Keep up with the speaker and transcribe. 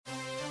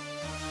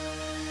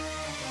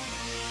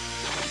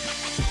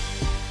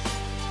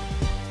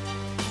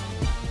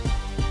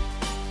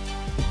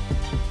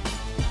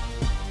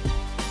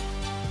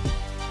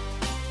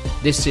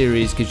This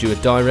series gives you a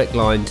direct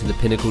line to the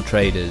Pinnacle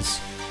traders.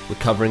 We're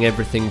covering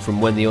everything from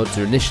when the odds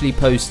are initially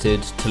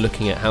posted to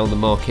looking at how the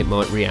market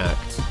might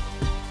react.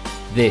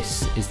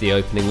 This is the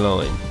opening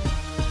line.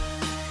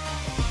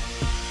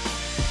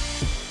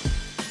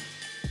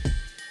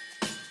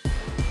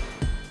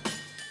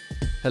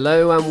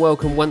 Hello and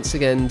welcome once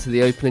again to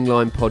the Opening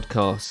Line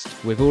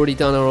podcast. We've already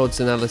done our odds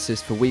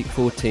analysis for week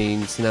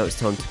 14, so now it's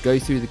time to go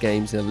through the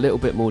games in a little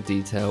bit more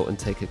detail and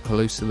take a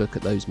closer look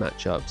at those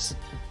matchups.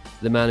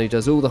 The man who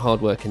does all the hard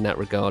work in that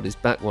regard is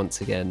back once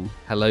again.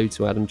 Hello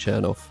to Adam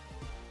Chernoff.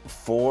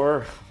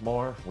 4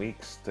 more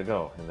weeks to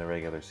go in the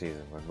regular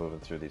season. We're moving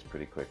through these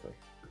pretty quickly.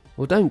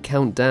 Well, don't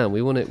count down.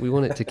 We want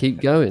it to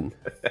keep going.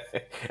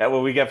 Yeah,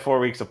 well, we get 4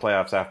 weeks of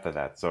playoffs after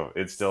that, so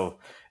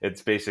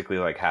it's basically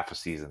like half a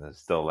season is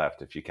still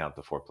left if you count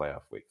the 4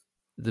 playoff weeks.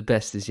 The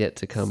best is yet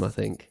to come, I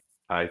think.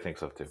 I think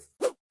so too.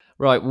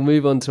 Right, we'll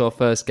move on to our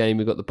first game.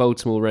 We've got the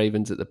Baltimore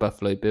Ravens at the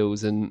Buffalo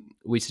Bills, and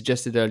we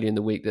suggested earlier in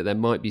the week that there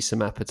might be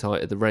some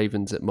appetite at the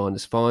Ravens at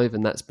 -5,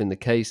 and that's been the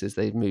case as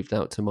they've moved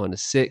out to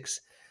 -6,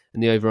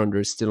 and the over-under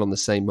is still on the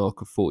same mark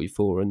of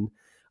 44. And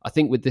I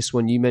think with this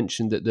one, you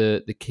mentioned that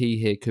the key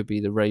here could be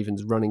the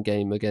Ravens' running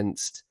game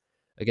against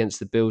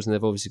the Bills, and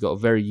they've obviously got a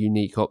very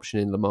unique option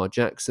in Lamar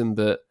Jackson.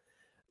 But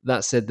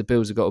that said, the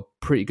Bills have got a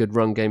pretty good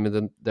run game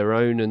of their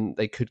own, and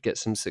they could get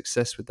some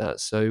success with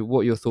that. So what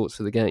are your thoughts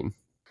for the game?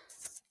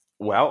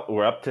 Well,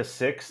 we're up to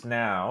 6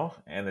 now,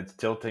 and it's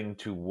tilting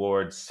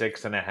towards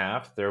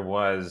 6.5. There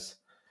was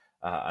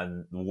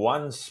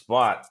one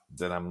spot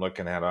that I'm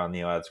looking at on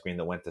the odds screen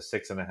that went to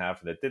 6.5,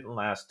 and it didn't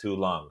last too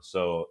long.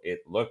 So it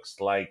looks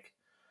like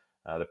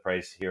the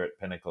price here at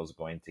Pinnacle is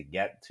going to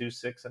get to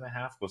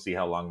 6.5. We'll see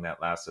how long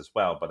that lasts as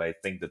well. But I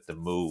think that the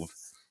move,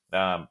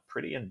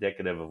 pretty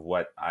indicative of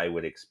what I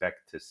would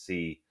expect to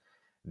see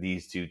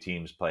these two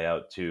teams play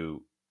out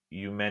to.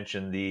 You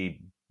mentioned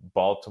the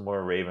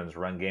Baltimore Ravens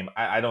run game.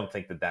 I don't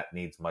think that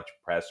needs much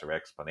press or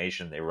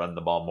explanation. They run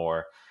the ball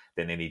more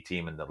than any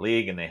team in the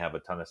league, and they have a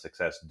ton of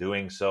success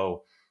doing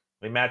so.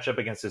 They match up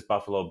against this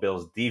Buffalo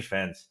Bills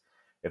defense.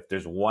 If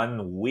there's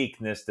one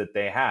weakness that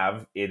they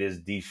have, it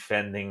is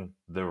defending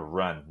the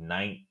run.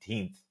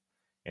 19th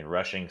in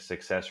rushing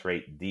success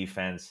rate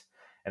defense.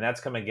 And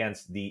that's come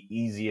against the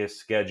easiest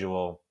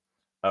schedule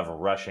of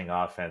rushing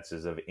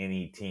offenses of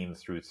any team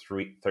through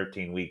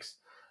 13 weeks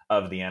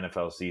of the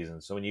NFL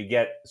season. So when you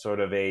get sort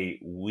of a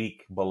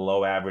weak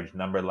below average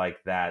number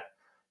like that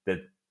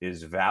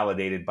is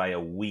validated by a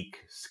weak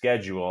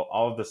schedule,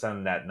 all of a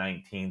sudden that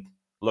 19th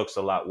looks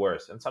a lot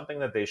worse. And something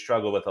that they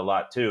struggle with a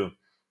lot too,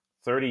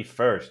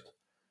 31st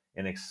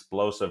in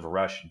explosive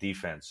rush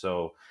defense.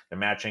 So they're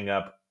matching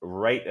up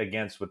right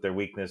against with their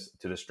weakness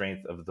to the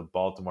strength of the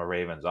Baltimore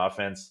Ravens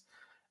offense.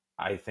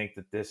 I think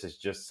that this is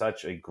just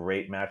such a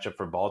great matchup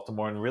for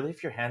Baltimore. And really,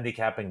 if you're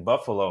handicapping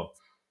Buffalo,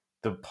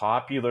 the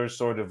popular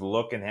sort of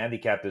look and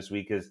handicap this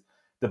week is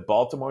the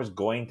Baltimore is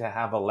going to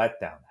have a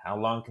letdown. How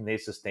long can they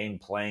sustain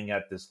playing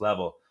at this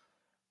level?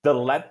 The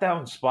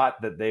letdown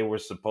spot that they were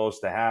supposed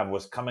to have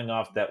was coming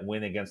off that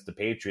win against the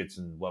Patriots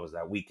in, what was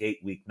that, week 8,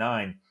 week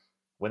 9.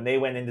 When they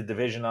went into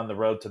division on the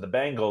road to the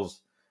Bengals,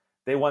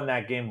 they won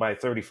that game by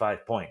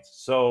 35 points.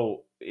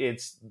 So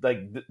it's like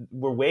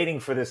we're waiting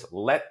for this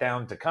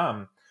letdown to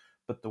come,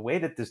 but the way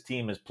that this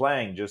team is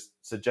playing just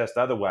suggests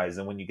otherwise.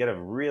 And when you get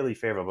a really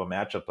favorable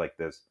matchup like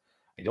this,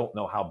 I don't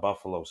know how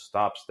Buffalo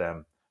stops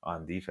them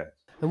on defense.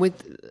 And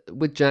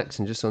with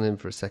Jackson, just on him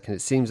for a second,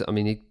 it seems, I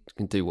mean, he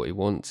can do what he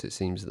wants, it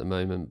seems, at the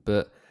moment,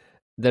 but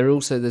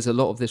there's a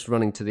lot of this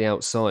running to the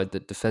outside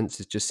that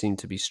defenses just seem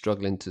to be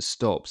struggling to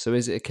stop. So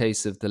is it a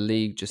case of the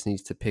league just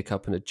needs to pick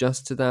up and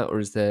adjust to that, or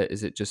is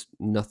it just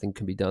nothing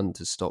can be done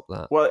to stop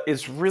that? Well,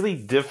 it's really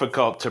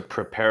difficult to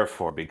prepare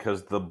for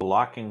because the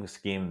blocking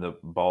scheme that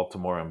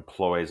Baltimore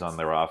employs on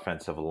their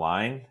offensive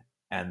line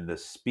and the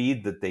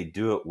speed that they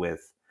do it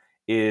with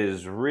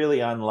is really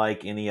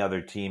unlike any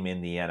other team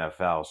in the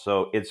NFL.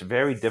 So it's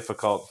very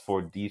difficult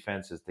for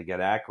defenses to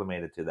get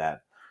acclimated to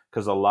that,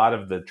 because a lot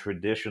of the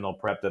traditional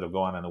prep that will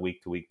go on a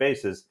week-to-week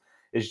basis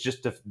is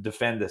just to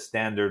defend a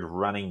standard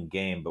running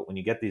game. But when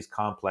you get these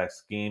complex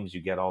schemes,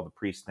 you get all the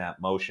pre-snap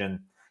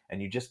motion, and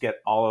you just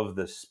get all of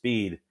the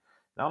speed.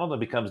 Not only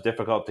becomes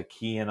difficult to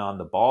key in on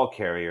the ball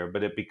carrier,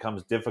 but it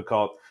becomes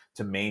difficult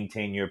to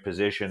maintain your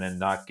position and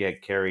not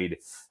get carried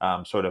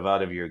sort of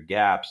out of your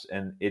gaps.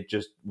 And it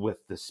just,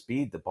 with the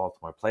speed that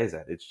Baltimore plays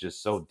at, it's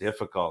just so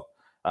difficult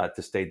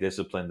to stay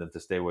disciplined and to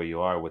stay where you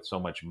are with so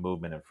much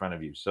movement in front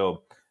of you.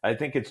 So I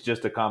think it's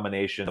just a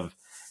combination of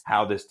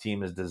how this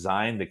team is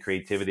designed, the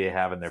creativity they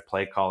have in their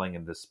play calling,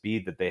 and the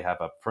speed that they have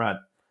up front.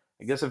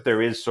 I guess if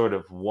there is sort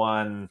of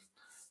one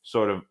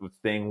sort of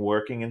thing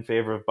working in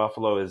favor of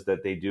Buffalo is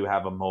that they do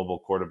have a mobile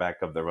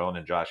quarterback of their own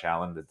in Josh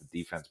Allen that the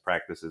defense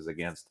practices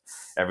against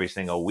every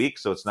single week.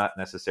 So it's not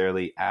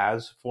necessarily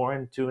as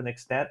foreign to an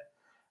extent,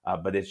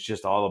 but it's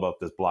just all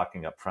about this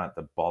blocking up front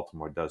that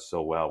Baltimore does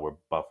so well, where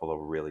Buffalo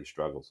really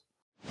struggles.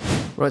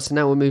 Right, so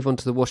now we'll move on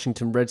to the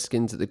Washington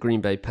Redskins at the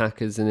Green Bay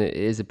Packers, and it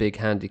is a big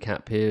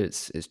handicap here.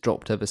 It's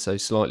dropped ever so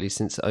slightly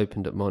since it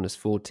opened at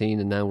 -14,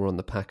 and now we're on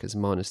the Packers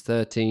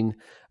 -13.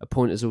 A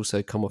point has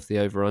also come off the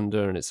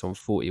over-under, and it's on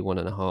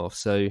 41.5.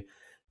 So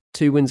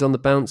 2 wins on the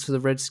bounce for the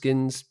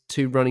Redskins,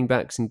 2 running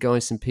backs in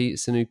Geis and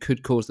Peterson, who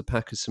could cause the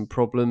Packers some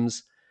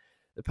problems.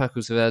 The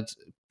Packers have had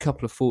a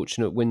couple of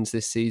fortunate wins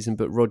this season,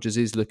 but Rodgers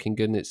is looking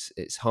good, and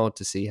it's hard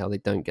to see how they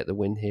don't get the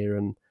win here,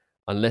 and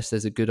unless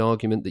there's a good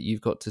argument that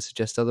you've got to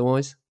suggest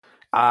otherwise.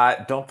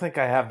 I don't think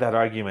I have that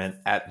argument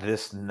at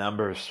this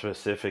number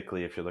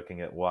specifically. If you're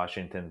looking at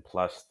Washington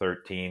plus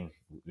 13,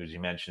 as you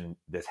mentioned,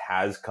 this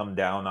has come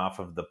down off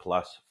of the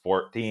plus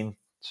 14.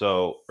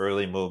 So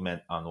early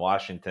movement on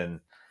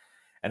Washington.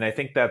 And I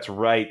think that's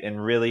right.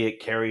 And really, it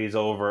carries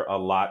over a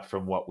lot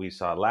from what we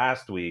saw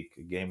last week,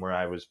 a game where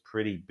I was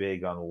pretty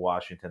big on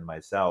Washington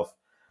myself.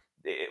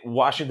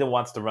 Washington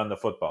wants to run the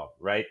football,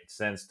 right?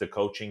 Since the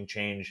coaching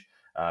change,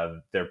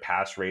 their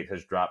pass rate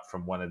has dropped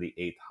from one of the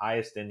 8th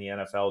highest in the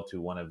NFL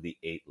to one of the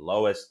 8th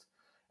lowest.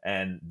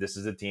 And this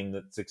is a team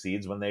that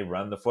succeeds when they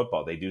run the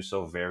football. They do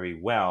so very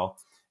well.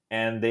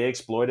 And they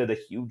exploited a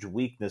huge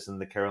weakness in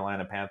the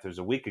Carolina Panthers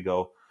a week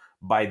ago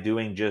by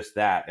doing just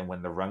that. And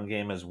when the run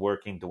game is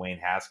working, Dwayne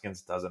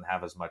Haskins doesn't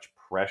have as much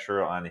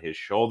pressure on his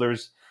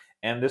shoulders.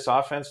 And this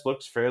offense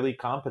looks fairly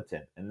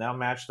competent. And now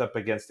matched up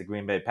against the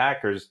Green Bay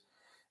Packers,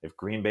 if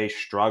Green Bay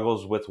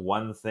struggles with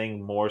one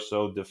thing more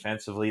so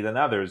defensively than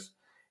others,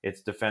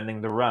 it's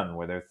defending the run,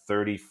 where they're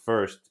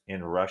 31st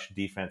in rush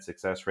defense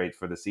success rate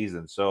for the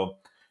season. So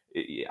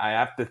I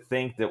have to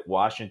think that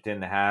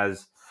Washington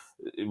has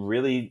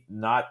really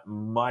not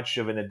much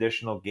of an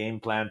additional game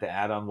plan to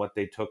add on what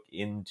they took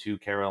into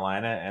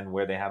Carolina and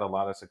where they had a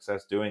lot of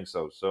success doing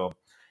so. So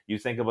you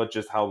think about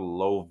just how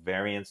low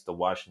variance the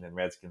Washington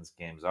Redskins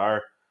games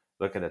are.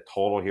 Look at a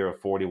total here of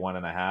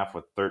 41.5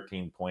 with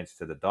 13 points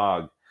to the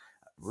dog.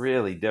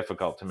 Really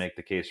difficult to make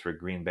the case for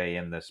Green Bay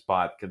in this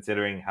spot,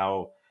 considering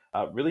how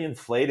really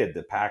inflated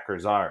the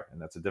Packers are.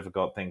 And that's a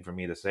difficult thing for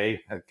me to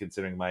say,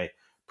 considering my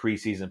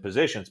preseason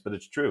positions, but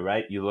it's true,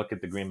 right? You look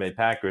at the Green Bay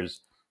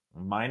Packers,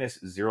 minus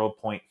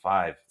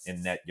 0.5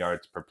 in net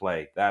yards per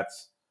play.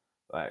 That's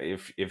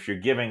if you're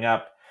giving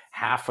up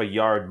half a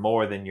yard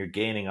more than you're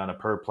gaining on a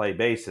per play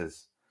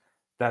basis,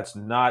 that's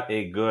not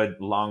a good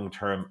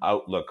long-term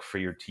outlook for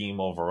your team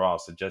overall.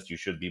 Suggests you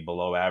should be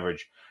below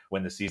average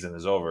when the season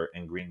is over,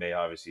 and Green Bay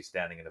obviously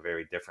standing in a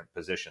very different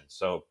position.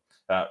 So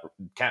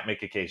can't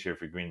make a case here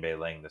for Green Bay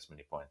laying this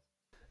many points.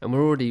 And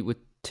we're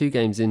 2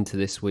 games into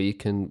this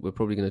week, and we're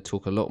probably going to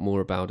talk a lot more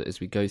about it as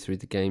we go through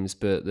the games,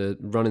 but the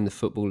running the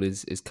football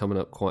is coming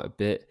up quite a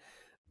bit.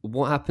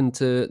 What happened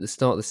to the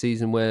start of the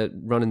season where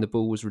running the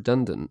ball was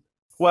redundant?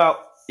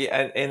 Well,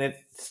 yeah, and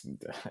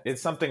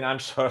it's something I'm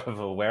sort of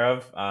aware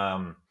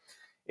of.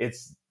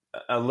 It's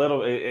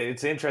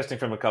it's interesting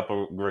from a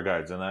couple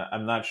regards, and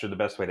I'm not sure the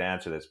best way to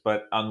answer this.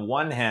 But on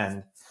one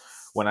hand,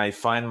 when I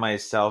find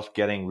myself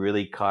getting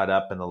really caught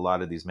up in a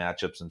lot of these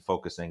matchups and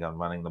focusing on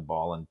running the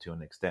ball and to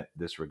an extent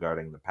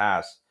disregarding the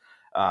pass,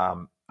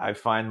 I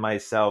find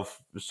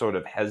myself sort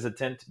of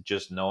hesitant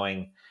just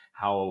knowing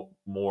how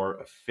more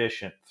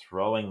efficient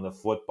throwing the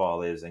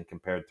football is and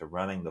compared to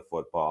running the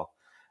football.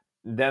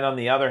 Then on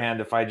the other hand,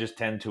 if I just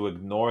tend to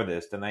ignore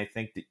this, then I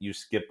think that you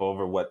skip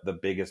over what the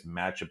biggest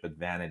matchup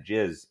advantage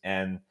is.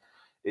 And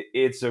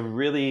it's a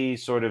really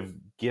sort of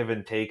give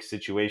and take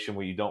situation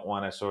where you don't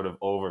want to sort of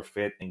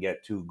overfit and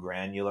get too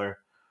granular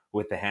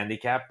with the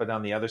handicap. But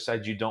on the other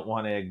side, you don't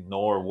want to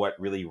ignore what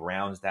really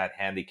rounds that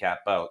handicap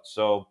out.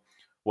 So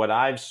what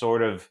I've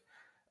sort of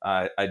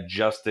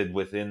adjusted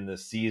within the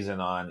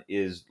season on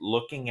is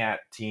looking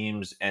at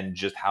teams and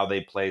just how they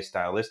play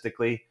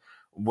stylistically.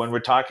 When we're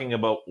talking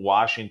about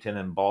Washington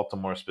and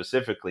Baltimore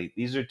specifically,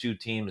 these are two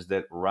teams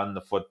that run the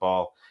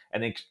football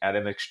and at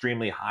an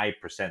extremely high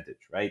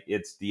percentage, right?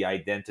 It's the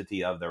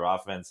identity of their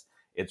offense.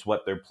 It's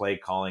what their play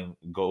calling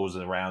goes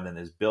around and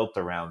is built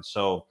around.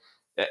 So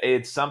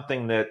it's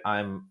something that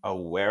I'm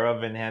aware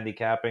of in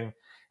handicapping.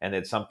 And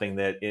it's something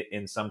that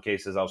in some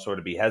cases I'll sort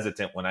of be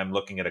hesitant when I'm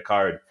looking at a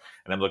card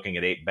and I'm looking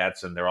at 8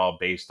 bets and they're all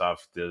based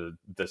off the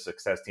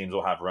success teams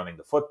will have running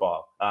the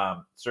football.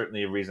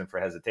 Certainly a reason for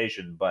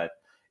hesitation, but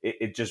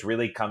it just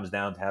really comes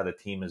down to how the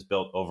team is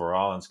built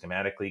overall and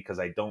schematically, because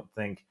I don't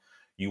think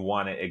you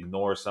want to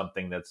ignore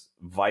something that's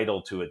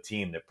vital to a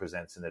team that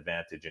presents an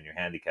advantage in your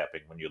handicapping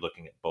when you're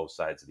looking at both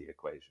sides of the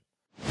equation.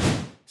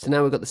 So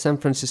now we've got the San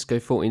Francisco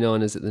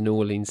 49ers at the New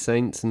Orleans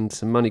Saints, and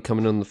some money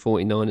coming on the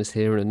 49ers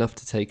here and enough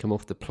to take them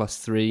off the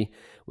 +3.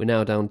 We're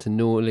now down to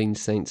New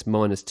Orleans Saints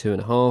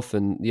 -2.5,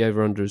 and the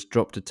over-under has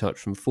dropped a touch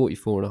from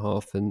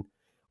 44.5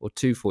 or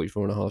to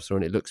 44.5,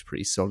 and it looks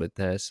pretty solid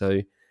there.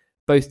 So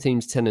both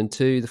teams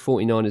 10-2. The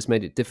 49ers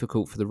made it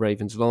difficult for the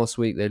Ravens last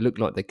week. They look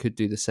like they could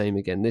do the same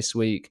again this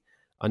week.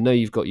 I know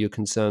you've got your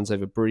concerns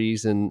over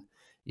Breeze, and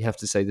you have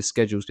to say the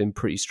schedule's been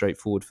pretty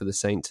straightforward for the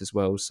Saints as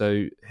well.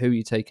 So who are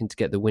you taking to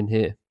get the win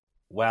here?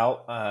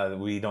 Well,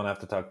 we don't have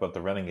to talk about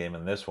the running game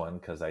in this one,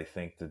 because I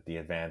think that the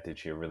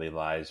advantage here really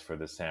lies for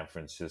the San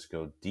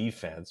Francisco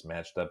defense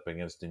matched up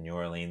against the New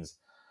Orleans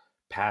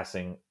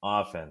passing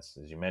offense.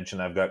 As you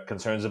mentioned, I've got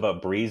concerns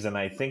about Brees, and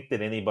I think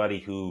that anybody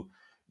who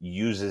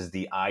uses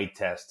the eye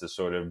test to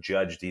sort of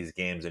judge these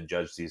games and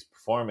judge these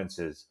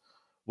performances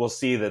will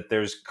see that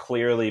there's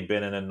clearly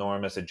been an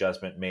enormous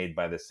adjustment made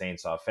by the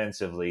Saints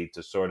offensively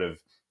to sort of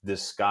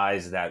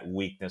disguise that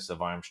weakness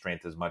of arm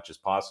strength as much as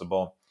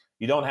possible.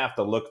 You don't have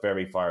to look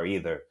very far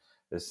either.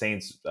 The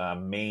Saints'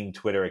 main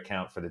Twitter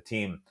account for the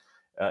team,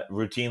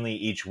 routinely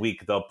each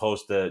week, they'll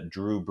post a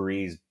Drew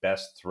Brees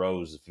best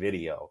throws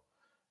video.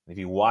 If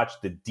you watch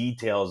the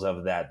details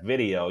of that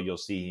video, you'll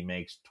see he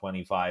makes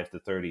 25 to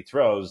 30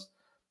 throws,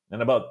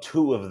 and about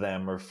 2 of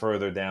them are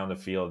further down the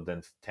field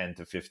than 10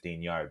 to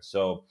 15 yards.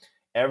 So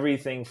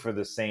everything for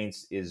the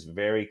Saints is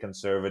very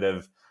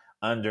conservative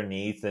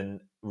underneath,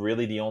 and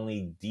really the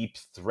only deep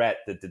threat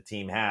that the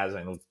team has,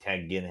 I know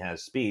Ted Ginn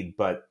has speed,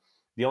 but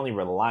the only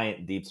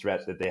reliant deep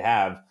threat that they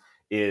have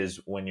is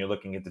when you're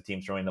looking at the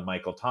team throwing to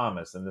Michael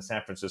Thomas. And the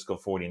San Francisco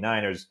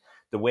 49ers,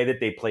 the way that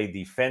they play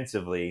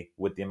defensively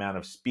with the amount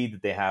of speed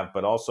that they have,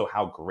 but also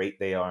how great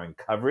they are in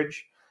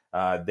coverage,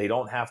 they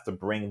don't have to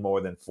bring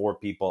more than 4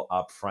 people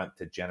up front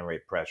to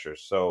generate pressure.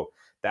 So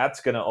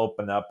that's going to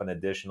open up an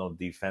additional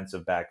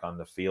defensive back on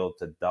the field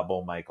to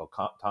double Michael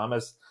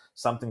Thomas,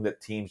 something that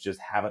teams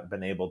just haven't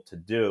been able to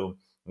do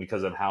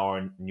because of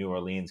how New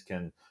Orleans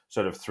can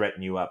sort of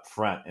threaten you up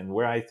front. And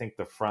where I think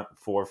the front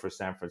 4 for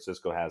San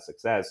Francisco has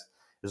success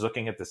is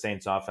looking at the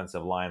Saints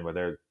offensive line, where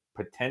they're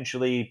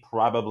potentially,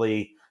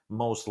 probably,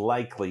 most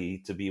likely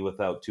to be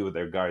without 2 of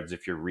their guards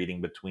if you're reading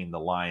between the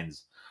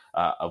lines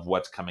of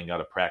what's coming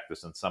out of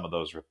practice in some of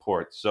those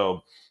reports.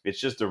 So it's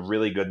just a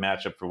really good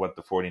matchup for what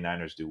the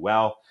 49ers do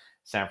well.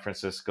 San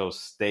Francisco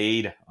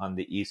stayed on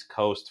the East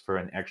Coast for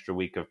an extra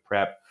week of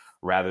prep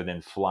rather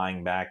than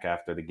flying back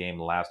after the game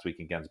last week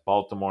against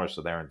Baltimore.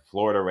 So they're in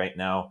Florida right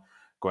now,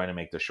 going to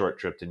make the short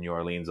trip to New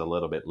Orleans a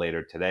little bit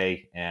later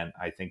today. And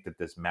I think that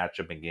this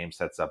matchup and game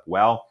sets up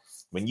well.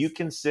 When you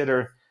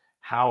consider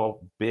how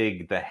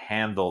big the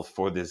handle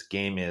for this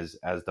game is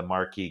as the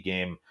marquee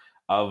game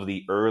of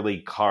the early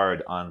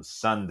card on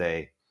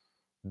Sunday,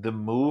 the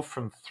move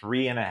from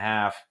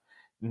 3.5,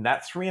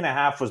 that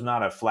 3.5 was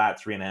not a flat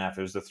 3.5.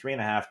 It was the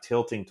 3.5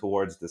 tilting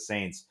towards the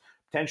Saints,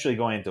 potentially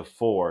going to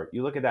 4.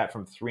 You look at that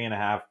from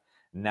 3.5,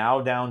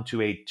 now down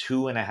to a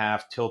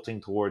 2.5,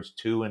 tilting towards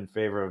 2 in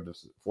favor of the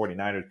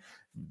 49ers.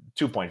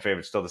 2-point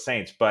favorite, still the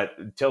Saints, but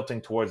tilting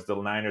towards the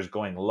Niners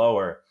going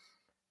lower.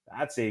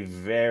 That's a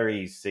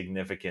very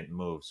significant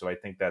move. So I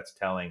think that's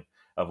telling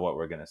of what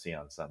we're going to see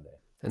on Sunday.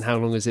 And how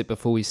long is it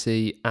before we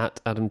see at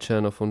Adam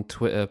Chernoff on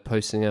Twitter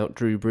posting out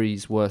Drew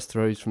Brees' worst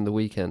throws from the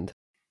weekend?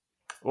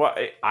 Well,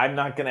 I'm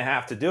not going to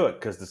have to do it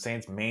because the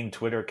Saints' main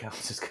Twitter account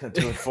is going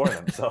to do it for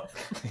them. So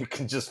you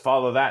can just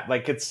follow that.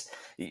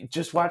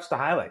 Just watch the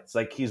highlights.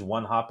 He's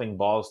one-hopping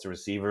balls to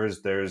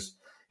receivers.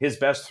 His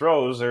best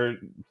throws are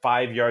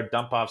 5-yard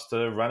dump-offs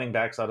to running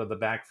backs out of the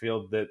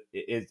backfield.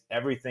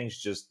 Everything's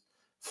just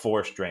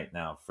forced right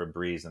now for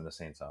Brees and the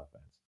Saints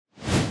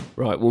offense.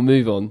 Right, we'll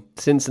move on.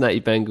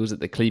 Cincinnati Bengals at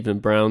the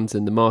Cleveland Browns,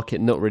 and the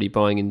market not really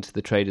buying into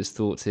the traders'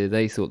 thoughts here.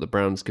 They thought the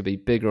Browns could be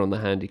bigger on the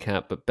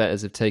handicap, but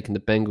bettors have taken the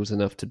Bengals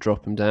enough to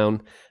drop them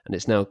down, and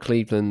it's now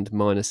Cleveland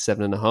minus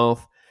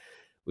 7.5.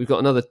 We've got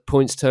another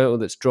points total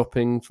that's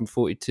dropping from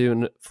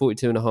 42.5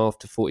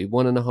 to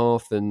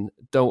 41.5, and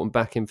Dalton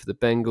back in for the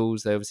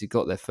Bengals. They obviously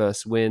got their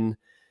first win.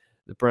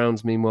 The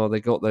Browns, meanwhile,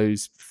 they got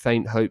those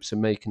faint hopes of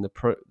making the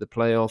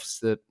playoffs.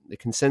 The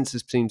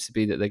consensus seems to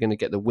be that they're going to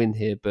get the win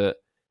here, but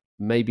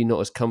maybe not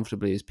as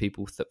comfortably as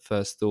people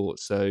first thought.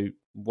 So,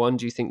 1,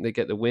 do you think they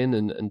get the win?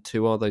 And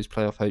 2, are those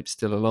playoff hopes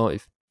still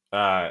alive?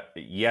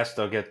 Yes,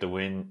 they'll get the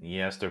win.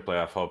 Yes, their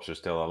playoff hopes are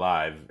still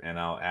alive. And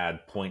I'll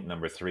add point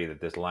number 3 that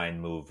this line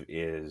move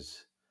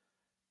is,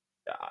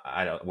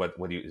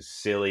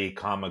 silly,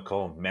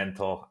 comical,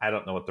 mental. I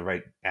don't know what the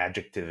right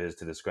adjective is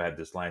to describe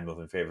this line move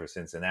in favor of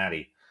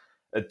Cincinnati.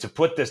 To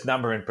put this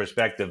number in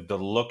perspective, the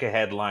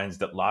look-ahead lines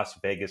that Las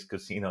Vegas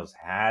casinos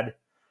had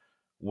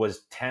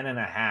was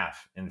 10.5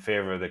 in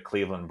favor of the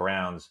Cleveland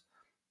Browns.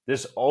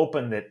 This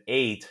opened at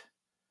 8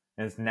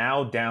 and it's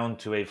now down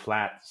to a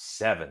flat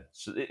 7,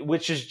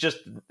 which is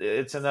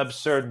it's an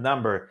absurd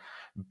number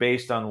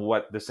based on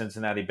what the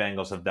Cincinnati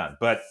Bengals have done.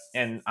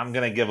 And I'm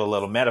going to give a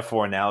little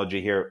metaphor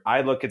analogy here.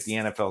 I look at the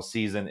NFL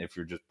season, if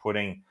you're just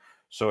putting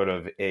sort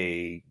of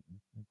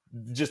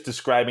just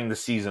describing the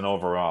season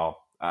overall,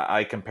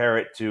 I compare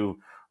it to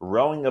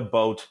rowing a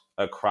boat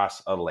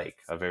across a lake,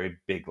 a very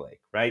big lake,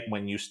 right?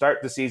 When you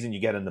start the season,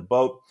 you get in the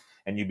boat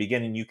and you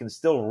begin, and you can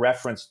still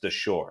reference the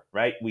shore,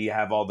 right? We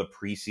have all the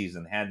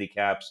preseason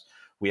handicaps.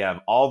 We have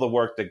all the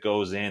work that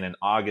goes in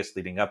August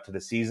leading up to the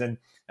season.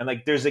 And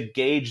there's a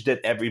gauge that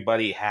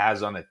everybody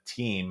has on a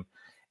team,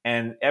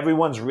 and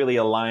everyone's really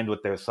aligned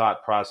with their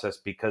thought process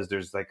because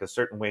there's a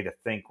certain way to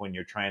think when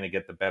you're trying to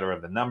get the better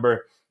of the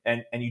number.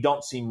 And you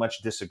don't see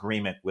much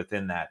disagreement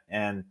within that.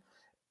 And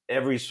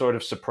every sort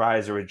of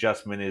surprise or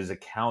adjustment is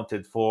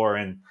accounted for,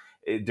 and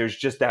there's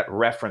just that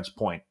reference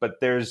point. But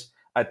there's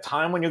a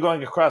time when you're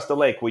going across the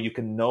lake where you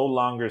can no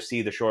longer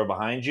see the shore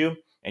behind you,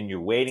 and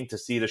you're waiting to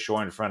see the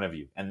shore in front of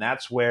you. And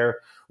that's where,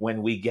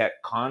 when we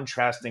get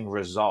contrasting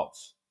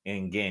results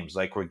in games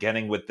like we're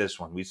getting with this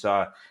one, we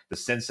saw the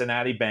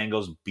Cincinnati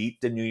Bengals beat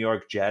the New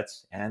York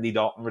Jets, Andy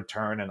Dalton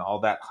return, and all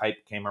that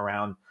hype came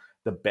around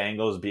the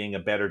Bengals being a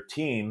better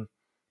team.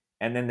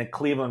 And then the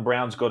Cleveland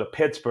Browns go to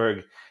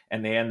Pittsburgh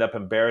and they end up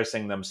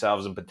embarrassing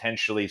themselves and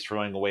potentially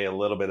throwing away a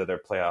little bit of their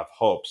playoff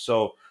hopes.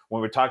 So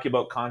when we're talking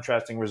about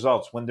contrasting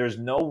results, when there's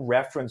no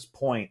reference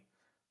point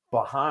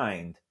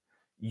behind,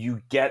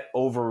 you get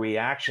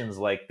overreactions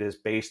like this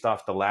based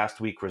off the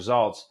last week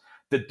results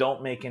that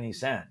don't make any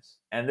sense.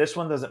 And this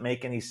one doesn't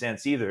make any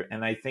sense either.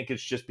 And I think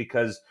it's just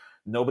because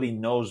nobody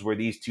knows where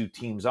these two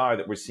teams are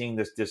that we're seeing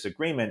this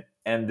disagreement,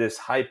 and this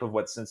hype of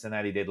what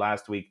Cincinnati did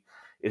last week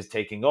is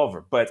taking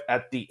over. But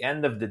at the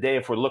end of the day,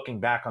 if we're looking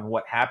back on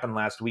what happened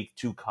last week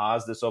to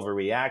cause this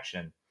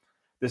overreaction,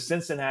 the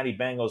Cincinnati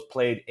Bengals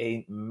played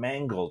a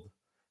mangled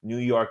New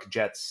York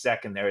Jets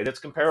secondary that's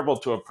comparable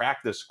to a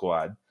practice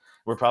squad.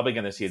 We're probably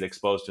going to see it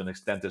exposed to an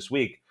extent this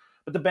week.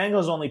 But the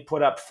Bengals only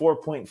put up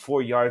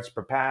 4.4 yards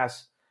per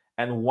pass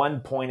and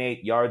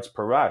 1.8 yards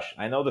per rush.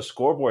 I know the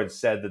scoreboard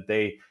said that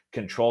they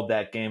controlled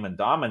that game and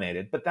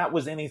dominated, but that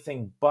was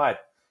anything but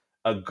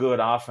a good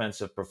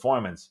offensive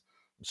performance.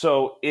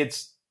 So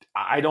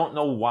I don't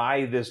know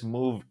why this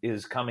move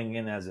is coming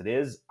in as it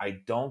is. I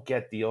don't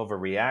get the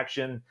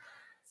overreaction.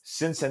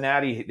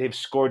 Cincinnati, they've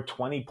scored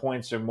 20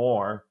 points or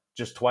more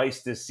just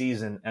twice this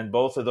season, and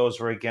both of those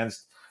were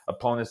against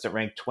opponents that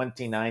ranked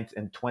 29th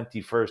and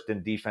 21st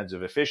in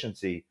defensive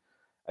efficiency.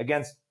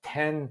 Against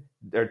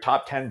their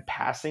top 10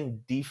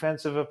 passing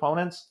defensive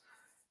opponents,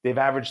 they've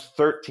averaged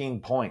 13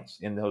 points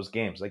in those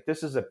games. Like,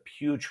 this is a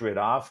putrid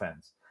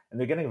offense. And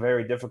they're getting a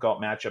very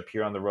difficult matchup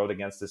here on the road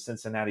against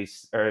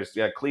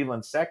the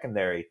Cleveland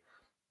secondary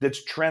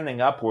that's trending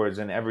upwards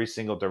in every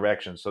single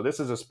direction. So this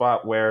is a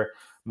spot where,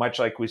 much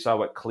like we saw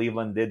what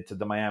Cleveland did to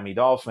the Miami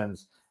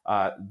Dolphins,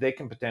 they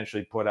can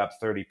potentially put up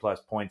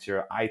 30-plus points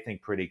here, I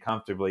think, pretty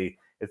comfortably.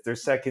 It's their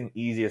second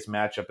easiest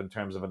matchup in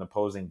terms of an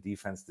opposing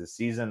defense this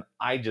season.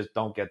 I just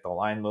don't get the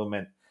line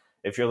movement.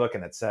 If you're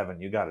looking at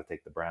 7, you got to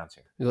take the Browns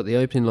here. We've got the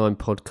Opening Line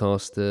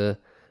podcast,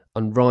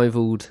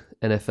 unrivaled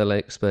NFL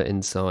expert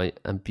insight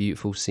and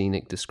beautiful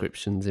scenic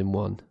descriptions in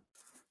one.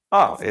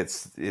 Oh,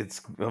 it's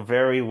a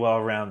very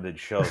well-rounded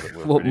show that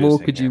we're What more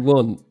could you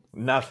want?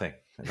 Nothing.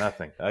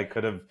 I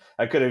could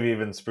have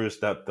even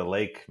spruced up the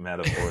lake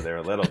metaphor there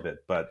a little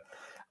bit, but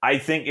I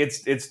think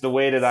it's the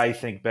way that I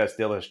think best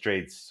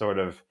illustrates sort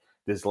of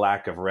this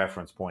lack of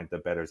reference point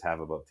that bettors have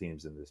about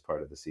teams in this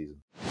part of the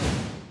season.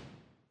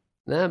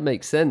 That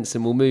makes sense,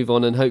 and we'll move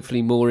on and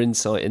hopefully more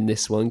insight in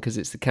this one because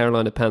it's the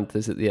Carolina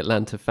Panthers at the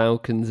Atlanta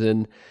Falcons,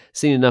 and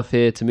seen enough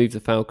here to move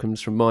the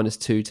Falcons from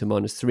 -2 to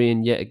 -3,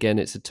 and yet again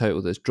it's a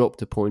total that's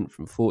dropped a point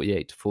from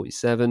 48 to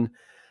 47.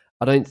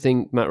 I don't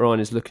think Matt Ryan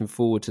is looking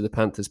forward to the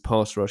Panthers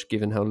pass rush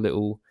given how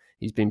little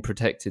he's been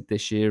protected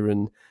this year,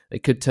 and they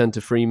could turn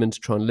to Freeman to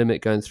try and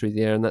limit going through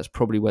the air, and that's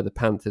probably where the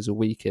Panthers are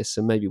weakest,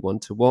 so maybe one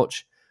to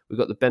watch. We've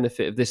got the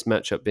benefit of this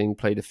matchup being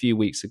played a few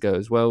weeks ago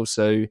as well,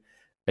 so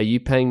are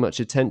you paying much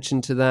attention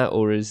to that,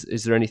 or is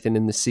there anything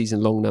in the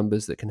season-long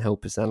numbers that can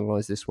help us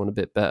analyse this one a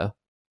bit better?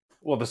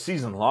 Well, the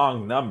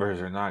season-long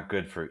numbers are not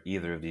good for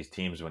either of these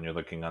teams when you're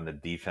looking on the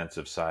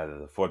defensive side of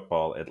the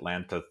football.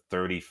 Atlanta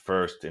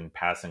 31st in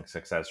passing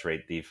success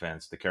rate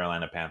defense. The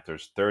Carolina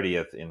Panthers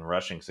 30th in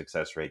rushing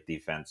success rate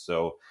defense.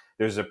 So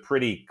there's a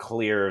pretty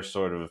clear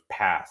sort of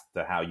path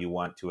to how you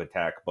want to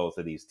attack both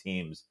of these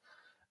teams.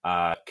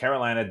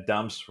 Carolina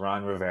dumps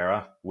Ron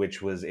Rivera,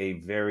 which was a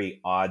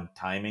very odd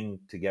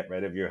timing to get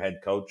rid of your head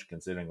coach,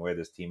 considering where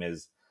this team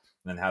is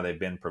and how they've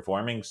been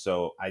performing.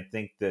 So I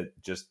think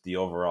that just the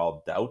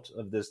overall doubt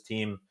of this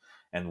team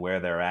and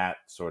where they're at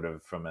sort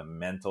of from a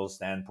mental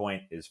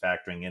standpoint is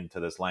factoring into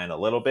this line a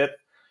little bit.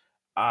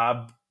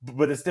 But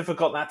it's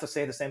difficult not to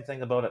say the same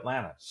thing about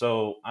Atlanta.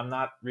 So I'm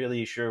not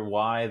really sure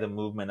why the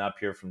movement up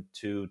here from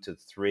 2 to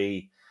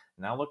 3,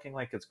 now looking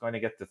like it's going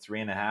to get to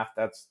 3.5.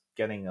 That's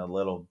getting a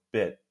little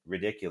bit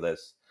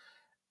ridiculous.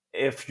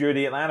 If you're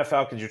the Atlanta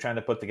Falcons, you're trying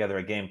to put together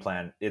a game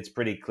plan, it's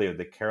pretty clear.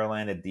 The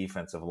Carolina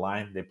defensive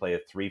line, they play a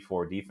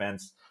 3-4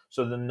 defense.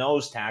 So the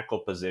nose tackle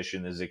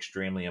position is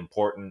extremely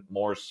important,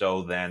 more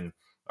so than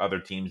other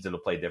teams that'll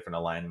play different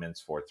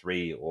alignments,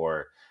 4-3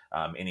 or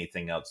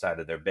anything outside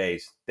of their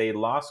base. They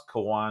lost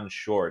Kawan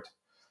Short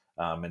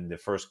in the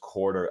first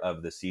quarter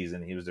of the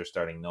season. He was their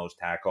starting nose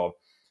tackle.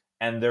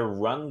 And their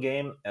run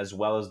game, as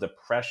well as the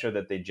pressure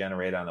that they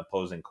generate on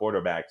opposing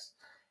quarterbacks,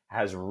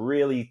 has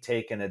really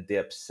taken a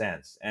dip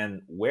since.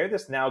 And where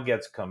this now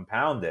gets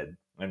compounded,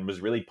 and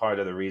was really part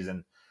of the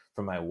reason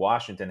for my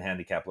Washington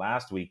handicap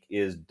last week,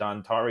 is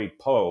Dontari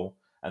Poe,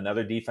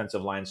 another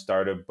defensive line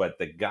starter, but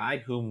the guy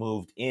who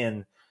moved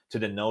in to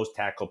the nose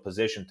tackle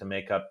position to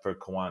make up for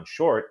Kawan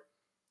Short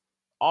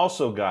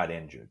also got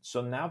injured.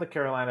 So now the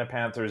Carolina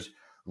Panthers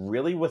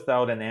really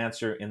without an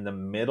answer in the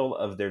middle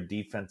of their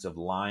defensive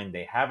line.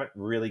 They haven't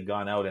really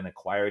gone out and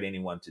acquired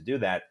anyone to do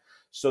that.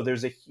 So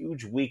there's a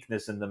huge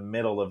weakness in the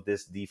middle of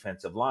this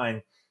defensive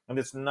line. And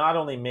it's not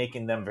only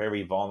making them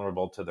very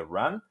vulnerable to the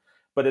run,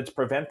 but it's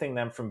preventing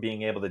them from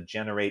being able to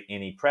generate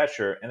any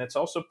pressure. And it's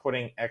also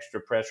putting extra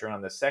pressure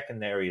on the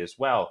secondary as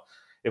well.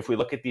 If we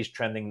look at these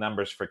trending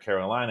numbers for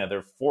Carolina,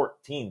 they're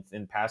 14th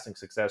in passing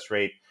success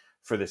rate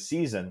for the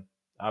season.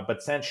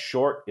 But since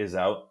Short is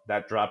out,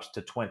 that drops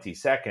to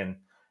 22nd. And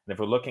if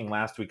we're looking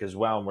last week as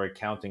well, and we're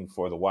accounting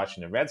for the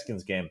Washington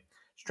Redskins game,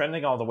 it's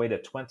trending all the way to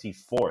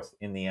 24th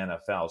in the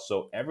NFL.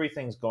 So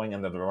everything's going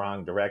in the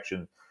wrong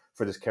direction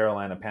for this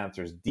Carolina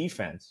Panthers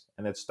defense,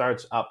 and it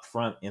starts up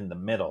front in the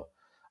middle.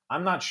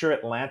 I'm not sure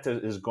Atlanta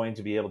is going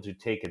to be able to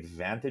take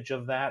advantage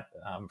of that.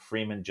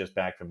 Freeman just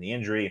back from the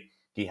injury.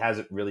 He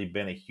hasn't really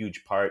been a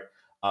huge part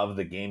of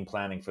the game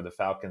planning for the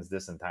Falcons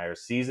this entire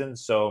season.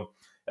 So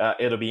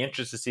it'll be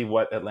interesting to see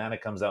what Atlanta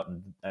comes out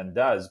and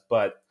does.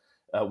 But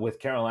with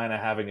Carolina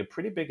having a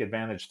pretty big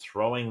advantage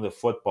throwing the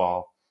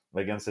football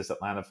against this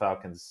Atlanta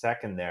Falcons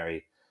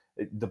secondary,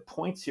 the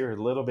points here are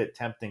a little bit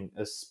tempting,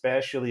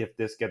 especially if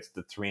this gets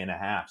to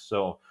 3.5.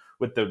 So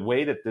with the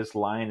way that this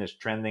line is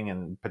trending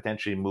and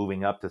potentially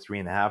moving up to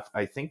 3.5,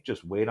 I think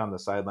just wait on the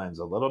sidelines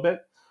a little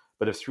bit.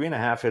 But if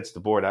 3.5 hits the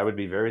board, I would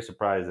be very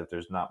surprised if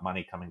there's not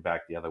money coming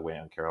back the other way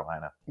on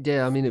Carolina.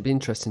 Yeah, I mean, it'd be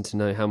interesting to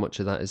know how much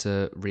of that is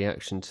a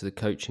reaction to the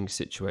coaching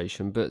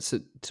situation. But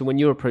so when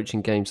you're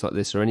approaching games like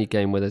this, or any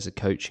game where there's a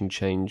coaching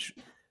change,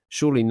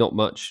 surely not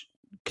much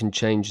can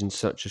change in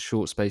such a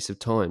short space of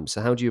time.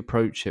 So how do you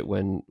approach it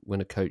when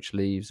a coach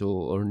leaves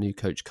or a new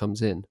coach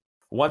comes in?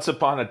 Once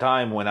upon a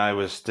time when I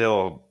was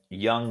still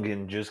young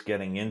and just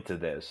getting into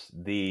this,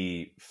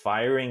 the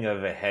firing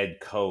of a head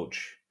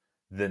coach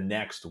the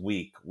next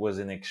week was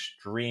an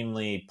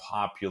extremely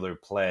popular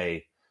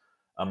play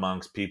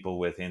amongst people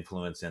with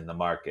influence in the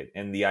market.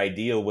 And the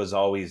idea was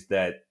always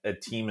that a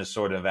team is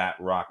sort of at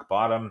rock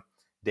bottom.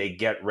 They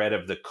get rid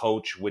of the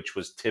coach, which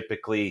was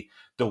typically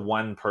the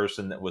one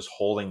person that was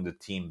holding the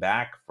team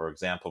back, for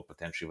example,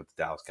 potentially with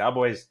the Dallas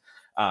Cowboys.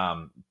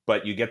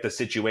 But you get the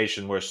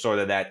situation where sort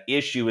of that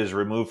issue is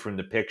removed from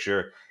the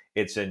picture.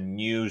 It's a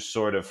new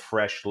sort of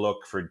fresh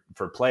look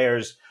for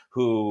players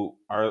who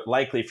are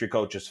likely, if your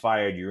coach is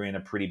fired, you're in a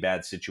pretty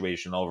bad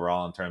situation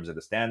overall in terms of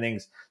the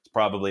standings. It's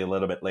probably a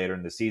little bit later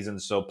in the season.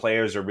 So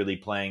players are really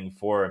playing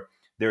for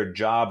their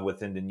job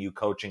within the new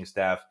coaching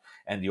staff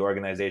and the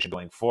organization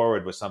going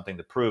forward with something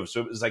to prove. So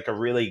it was like a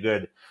really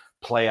good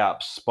play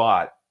up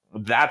spot.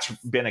 That's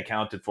been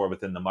accounted for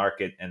within the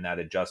market, and that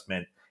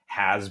adjustment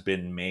has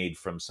been made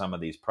from some of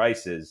these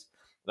prices.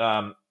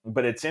 But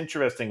it's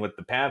interesting with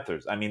the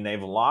Panthers. I mean,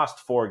 they've lost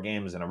 4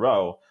 games in a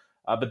row,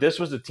 but this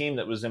was a team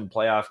that was in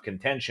playoff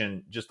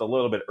contention just a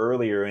little bit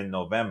earlier in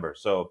November.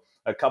 So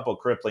a couple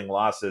crippling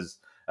losses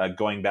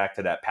going back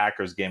to that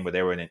Packers game where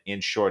they were an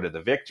inch short of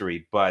the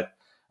victory. But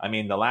I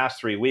mean, the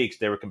last 3 weeks,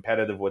 they were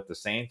competitive with the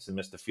Saints and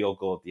missed a field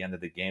goal at the end of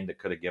the game that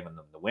could have given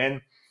them the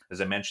win. As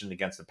I mentioned,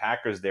 against the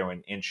Packers, they were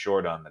an inch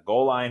short on the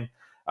goal line.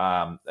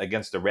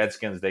 Against the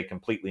Redskins, they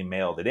completely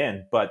mailed it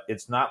in. But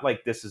it's not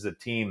like this is a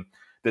team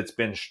that's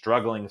been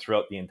struggling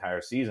throughout the entire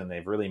season.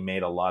 They've really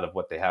made a lot of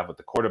what they have with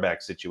the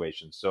quarterback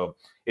situation. So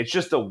it's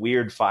just a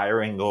weird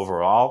firing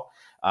overall.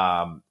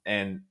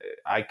 And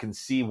I can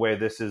see where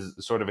this is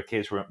sort of a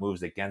case where it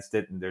moves against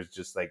it. And there's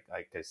just, like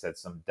I said,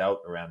 some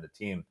doubt around the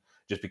team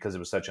just because it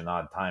was such an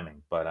odd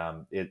timing.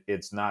 But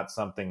it's not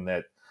something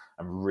that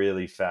I'm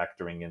really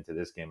factoring into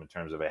this game in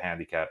terms of a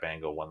handicap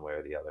angle one way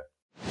or the other.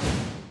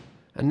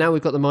 And now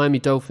we've got the Miami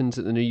Dolphins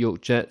at the New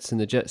York Jets,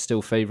 and the Jets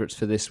still favourites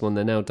for this one.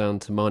 They're now down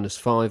to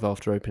 -5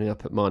 after opening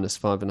up at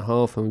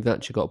 -5.5, and we've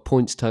actually got a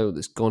points total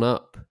that's gone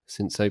up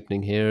since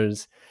opening here.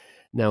 It's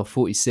now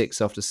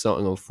 46 after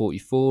starting on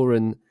 44,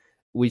 and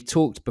we've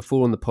talked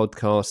before on the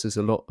podcast, there's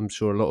a lot, I'm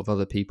sure a lot of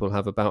other people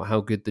have, about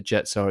how good the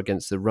Jets are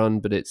against the run,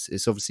 but it's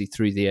obviously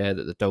through the air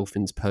that the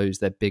Dolphins pose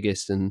their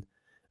biggest and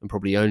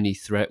probably only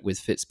threat, with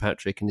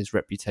Fitzpatrick and his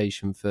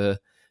reputation for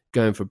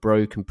going for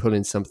broke and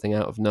pulling something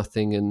out of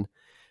nothing. And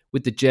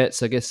with the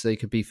Jets, I guess they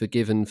could be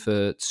forgiven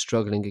for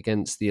struggling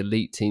against the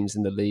elite teams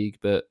in the league,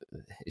 but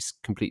it's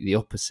completely the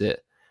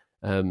opposite.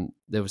 They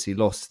obviously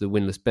lost to the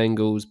winless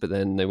Bengals, but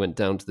then they went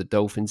down to the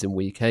Dolphins in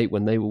week 8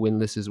 when they were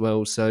winless as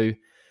well. So do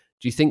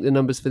you think the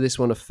numbers for this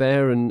one are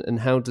fair, and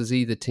how does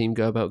either team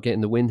go about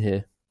getting the win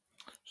here?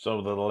 So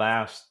the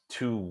last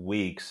 2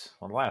 weeks,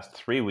 well, the last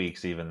 3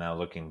 weeks even now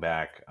looking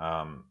back,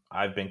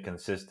 I've been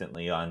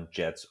consistently on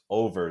Jets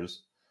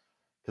overs,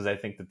 because I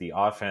think that the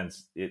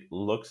offense, it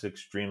looks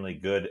extremely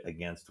good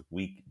against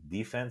weak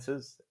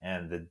defenses.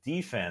 And the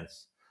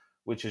defense,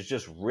 which is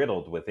just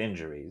riddled with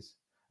injuries,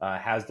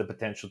 has the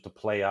potential to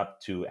play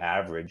up to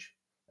average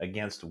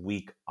against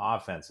weak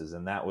offenses.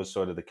 And that was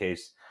sort of the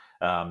case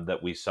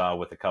that we saw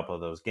with a couple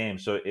of those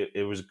games. So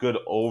it was good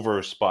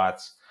over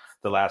spots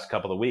the last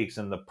couple of weeks.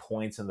 And the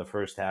points in the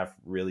first half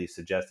really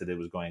suggested it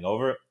was going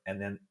over.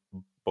 And then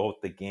both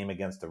the game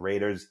against the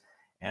Raiders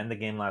and the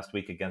game last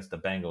week against the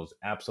Bengals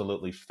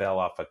absolutely fell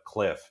off a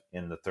cliff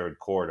in the third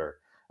quarter.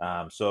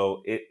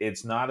 So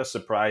it's not a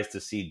surprise to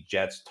see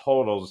Jets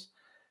totals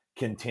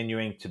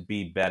continuing to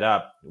be bet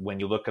up. When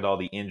you look at all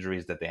the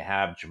injuries that they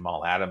have,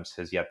 Jamal Adams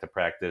has yet to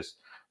practice.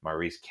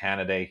 Maurice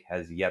Canady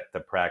has yet to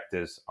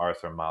practice.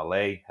 Arthur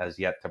Male has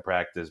yet to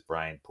practice.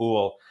 Brian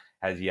Poole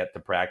has yet to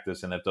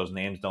practice. And if those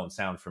names don't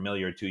sound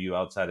familiar to you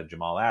outside of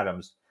Jamal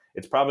Adams,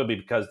 it's probably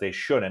because they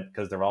shouldn't,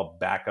 because they're all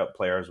backup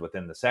players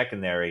within the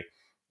secondary,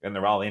 and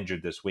they're all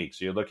injured this week.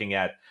 So you're looking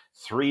at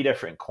 3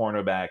 different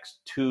cornerbacks,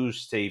 2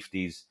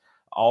 safeties,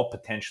 all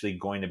potentially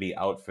going to be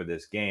out for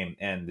this game.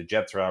 And the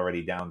Jets are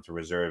already down to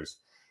reserves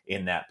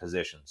in that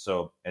position.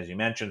 So as you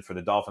mentioned, for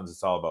the Dolphins,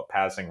 it's all about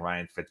passing.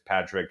 Ryan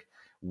Fitzpatrick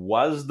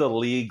was the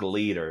league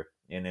leader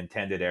in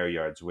intended air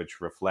yards, which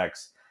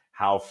reflects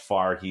how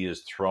far he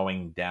is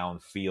throwing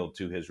downfield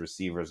to his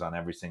receivers on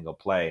every single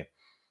play.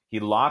 He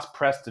lost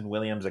Preston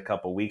Williams a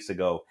couple weeks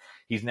ago.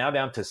 He's now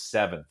down to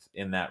 7th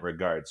in that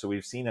regard. So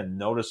we've seen a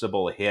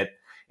noticeable hit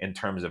in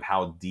terms of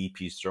how deep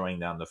he's throwing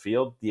down the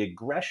field. The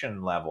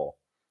aggression level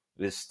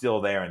is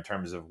still there in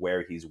terms of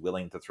where he's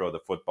willing to throw the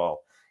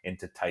football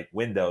into tight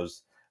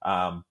windows.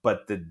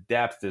 But the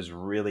depth is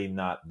really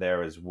not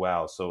there as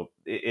well. So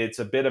it's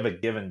a bit of a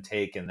give and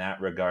take in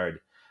that regard.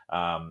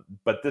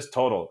 But this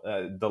total,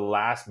 the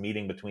last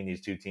meeting between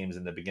these two teams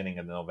in the beginning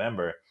of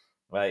November,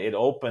 it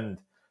opened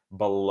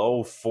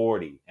below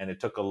 40, and it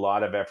took a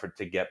lot of effort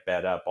to get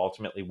bet up.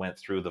 Ultimately went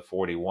through the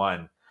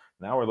 41.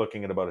 Now we're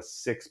looking at about a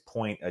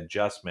 6-point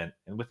adjustment.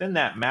 And within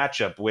that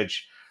matchup,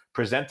 which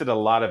presented a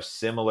lot of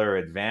similar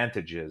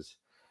advantages,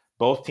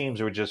 both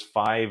teams were just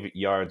 5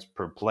 yards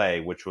per play,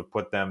 which would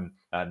put them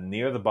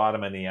near the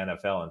bottom of the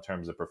NFL in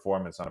terms of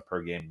performance on a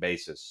per game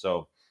basis.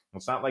 So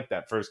it's not like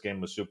that first game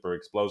was super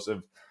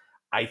explosive.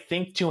 I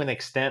think to an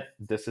extent,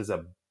 this is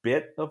a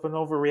bit of an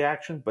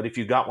overreaction, but if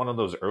you got one of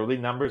those early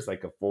numbers,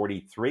 like a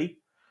 43,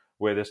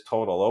 where this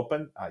total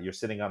opened, you're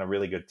sitting on a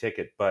really good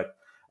ticket. But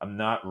I'm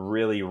not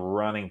really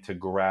running to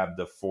grab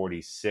the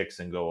 46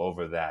 and go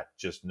over that,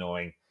 just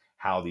knowing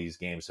how these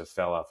games have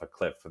fell off a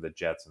cliff for the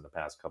Jets in the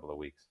past couple of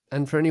weeks.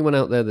 And for anyone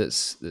out there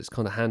that's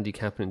kind of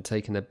handicapping and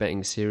taking their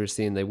betting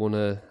seriously, and they want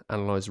to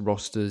analyze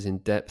rosters in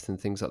depth and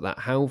things like that,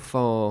 how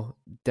far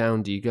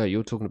down do you go?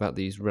 You're talking about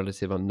these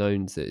relative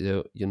unknowns that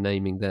you're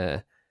naming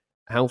there.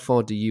 How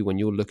far do you, when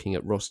you're looking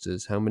at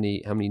rosters, how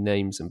many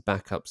names and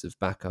backups of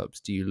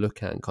backups do you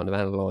look at and kind of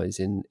analyze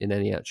in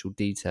any actual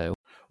detail?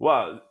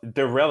 Well,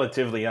 they're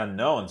relatively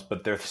unknowns,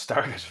 but they're the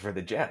starters for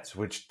the Jets,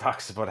 which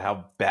talks about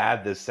how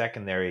bad the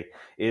secondary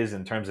is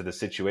in terms of the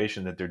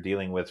situation that they're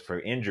dealing with for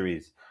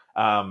injuries.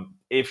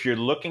 If you're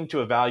looking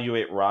to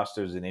evaluate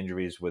rosters and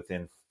injuries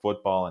within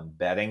football and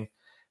betting,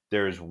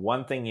 there's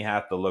one thing you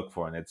have to look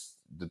for, and it's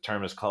the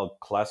term is called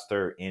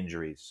cluster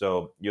injuries.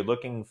 So you're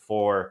looking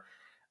for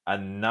a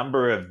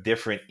number of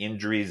different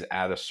injuries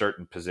at a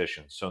certain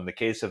position. So in the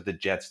case of the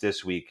Jets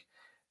this week,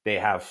 they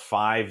have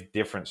 5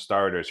 different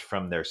starters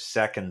from their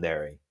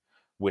secondary,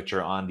 which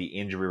are on the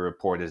injury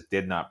report as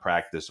did not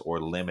practice or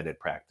limited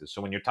practice.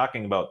 So when you're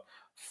talking about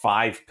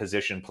 5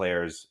 position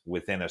players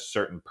within a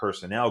certain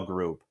personnel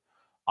group,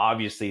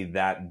 obviously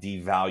that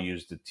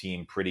devalues the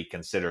team pretty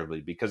considerably.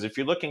 Because if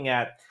you're looking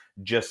at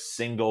just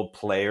single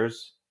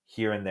players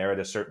here and there at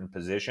a certain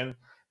position,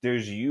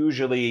 there's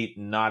usually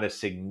not a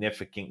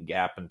significant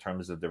gap in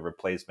terms of the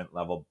replacement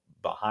level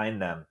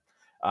behind them.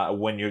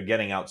 When you're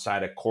getting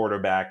outside a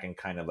quarterback and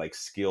kind of like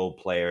skilled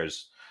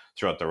players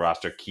throughout the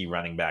roster, key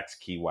running backs,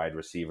 key wide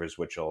receivers,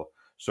 which will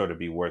sort of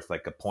be worth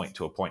like a point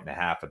to a point and a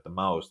half at the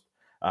most.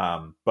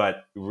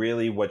 But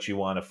really what you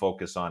want to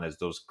focus on is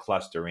those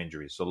cluster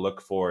injuries. So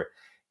look for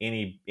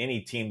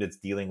any team that's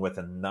dealing with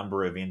a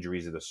number of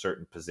injuries at a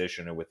certain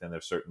position or within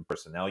a certain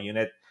personnel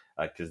unit,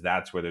 because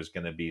that's where there's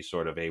going to be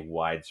sort of a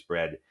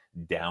widespread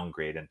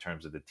downgrade in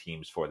terms of the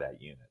teams for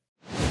that unit.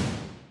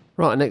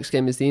 Right, our next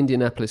game is the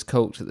Indianapolis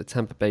Colts at the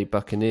Tampa Bay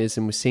Buccaneers,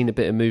 and we've seen a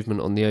bit of movement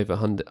on the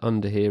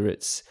over-under here.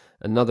 It's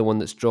another one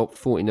that's dropped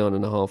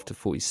 49.5 to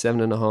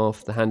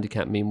 47.5. The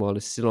handicap, meanwhile,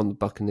 is still on the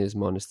Buccaneers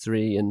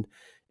 -3, and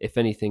if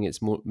anything,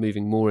 it's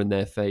moving more in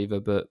their favour,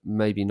 but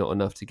maybe not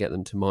enough to get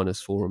them to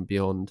 -4 and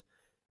beyond.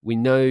 We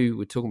know,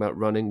 we're talking about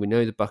running, we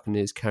know the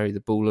Buccaneers carry the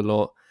ball a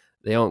lot.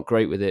 They aren't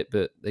great with it,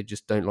 but they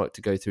just don't like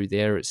to go through the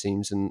air, it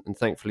seems, and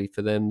thankfully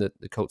for them, the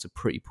Colts are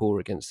pretty poor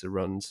against the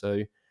run,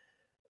 so...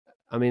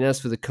 I mean,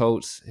 as for the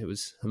Colts, it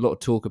was a lot of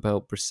talk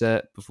about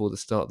Brissett before the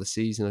start of the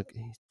season.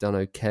 He's done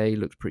okay,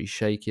 looked pretty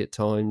shaky at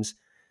times.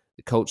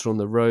 The Colts are on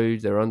the road,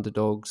 they're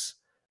underdogs.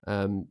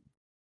 Do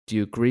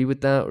you agree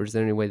with that, or is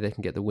there any way they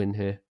can get the win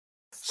here?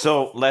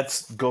 So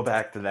let's go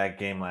back to that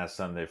game last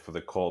Sunday for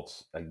the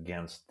Colts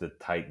against the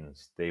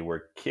Titans. They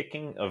were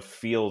kicking a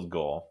field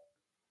goal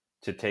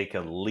to take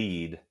a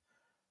lead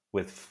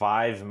with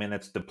 5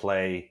 minutes to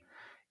play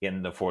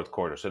in the fourth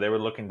quarter. So they were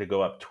looking to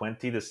go up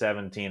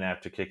 20-17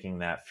 after kicking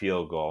that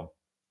field goal.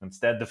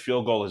 Instead, the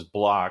field goal is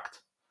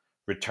blocked,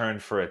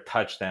 returned for a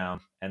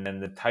touchdown, and then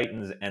the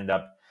Titans end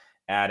up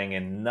adding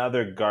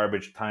another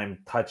garbage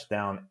time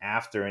touchdown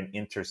after an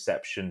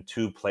interception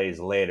 2 plays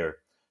later.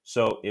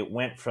 So it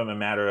went from a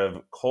matter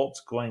of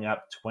Colts going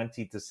up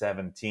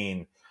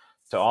 20-17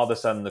 to all of a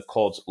sudden the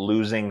Colts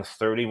losing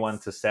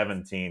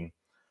 31-17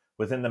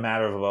 within the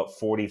matter of about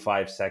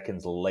 45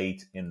 seconds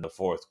late in the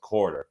fourth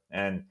quarter.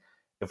 And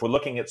if we're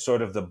looking at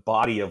sort of the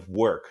body of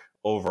work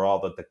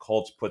overall that the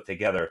Colts put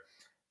together,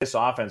 this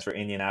offense for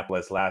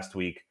Indianapolis last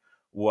week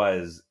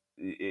was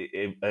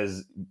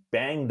as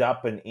banged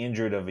up and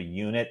injured of a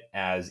unit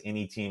as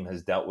any team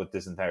has dealt with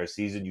this entire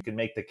season. You can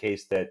make the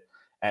case that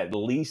at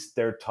least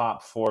their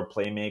top four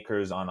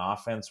playmakers on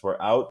offense were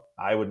out.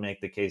 I would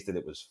make the case that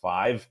it was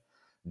five.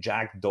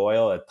 Jack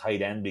Doyle at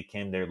tight end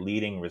became their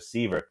leading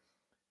receiver.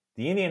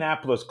 The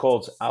Indianapolis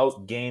Colts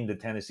outgained the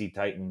Tennessee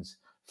Titans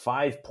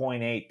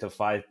 5.8 to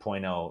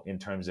 5.0 in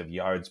terms of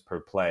yards per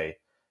play.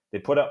 They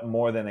put up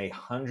more than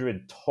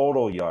 100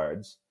 total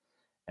yards,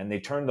 and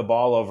they turned the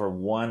ball over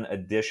one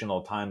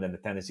additional time than the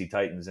Tennessee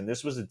Titans. And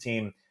this was a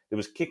team that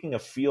was kicking a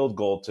field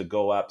goal to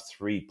go up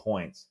 3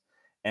 points.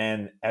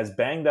 And as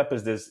banged up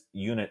as this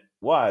unit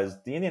was,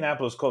 the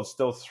Indianapolis Colts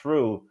still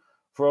threw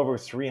for over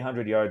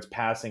 300 yards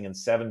passing and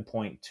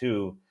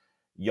 7.2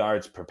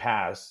 yards per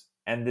pass.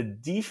 And the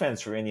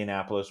defense for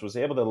Indianapolis was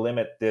able to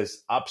limit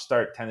this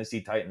upstart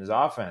Tennessee Titans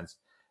offense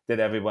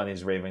that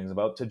everybody's raving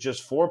about to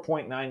just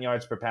 4.9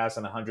 yards per pass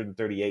and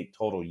 138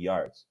 total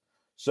yards.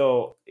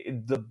 So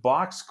the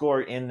box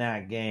score in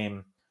that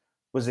game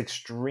was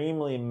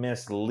extremely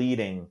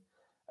misleading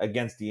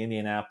against the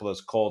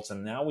Indianapolis Colts.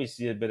 And now we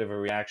see a bit of a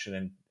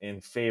reaction in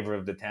favor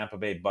of the Tampa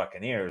Bay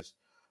Buccaneers,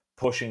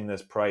 pushing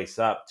this price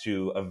up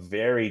to a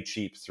very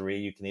cheap 3.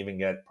 You can even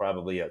get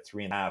probably a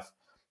 3.5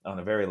 on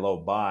a very low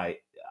buy.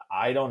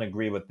 I don't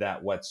agree with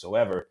that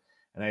whatsoever.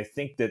 And I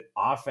think that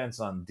offense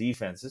on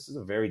defense, this is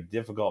a very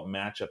difficult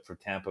matchup for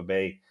Tampa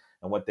Bay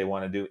and what they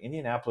want to do.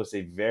 Indianapolis,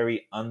 a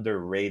very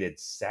underrated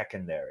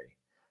secondary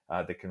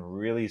that can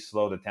really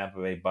slow the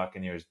Tampa Bay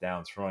Buccaneers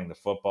down throwing the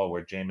football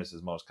where Jameis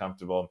is most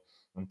comfortable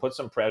and put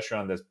some pressure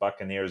on this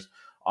Buccaneers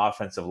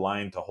offensive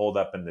line to hold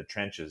up in the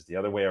trenches. The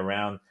other way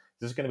around,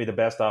 this is going to be the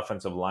best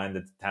offensive line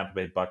that the Tampa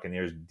Bay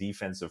Buccaneers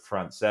defensive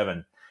front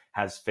seven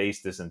has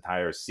faced this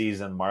entire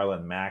season.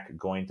 Marlon Mack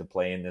going to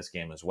play in this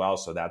game as well,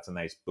 so that's a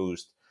nice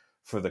boost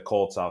for the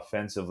Colts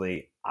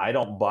offensively. I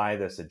don't buy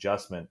this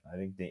adjustment. I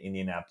think the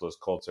Indianapolis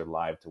Colts are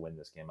live to win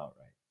this game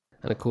outright.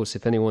 And of course,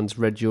 if anyone's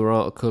read your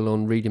article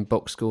on reading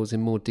box scores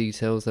in more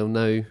details, they'll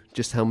know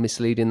just how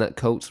misleading that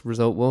Colts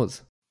result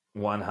was.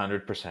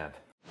 100%.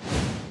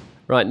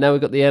 Right, now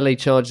we've got the LA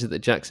Chargers at the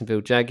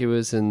Jacksonville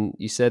Jaguars, and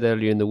you said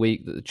earlier in the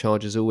week that the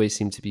Chargers always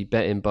seem to be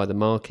betting by the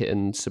market,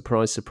 and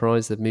surprise,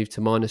 surprise, they've moved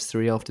to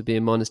 -3 after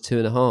being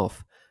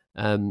 -2.5.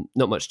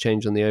 Not much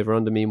change on the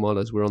over-under, meanwhile,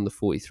 as we're on the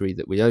 43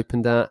 that we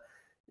opened at.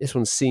 This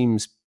one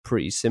seems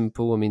pretty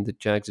simple. I mean, the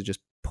Jags are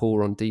just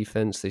poor on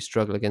defense. They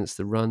struggle against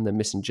the run. They're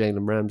missing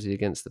Jalen Ramsey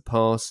against the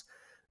pass.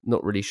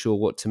 Not really sure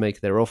what to make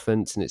of their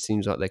offense, and it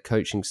seems like their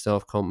coaching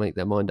staff can't make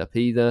their mind up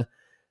either.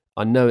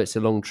 I know it's a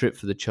long trip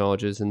for the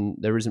Chargers, and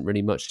there isn't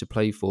really much to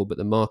play for, but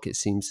the market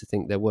seems to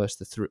think they're worth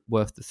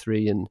the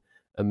 3 and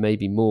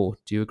maybe more.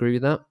 Do you agree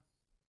with that?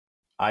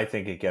 I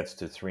think it gets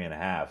to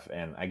 3.5.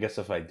 And I guess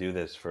if I do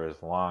this for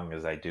as long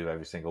as I do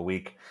every single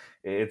week,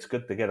 it's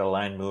good to get a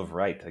line move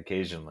right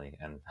occasionally.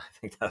 And I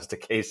think that's the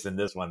case in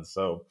this one.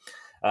 So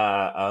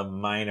a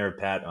minor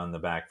pat on the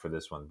back for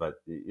this one. But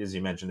as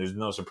you mentioned, there's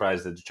no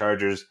surprise that the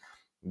Chargers,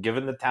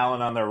 given the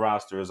talent on their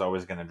roster, is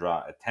always going to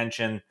draw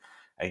attention.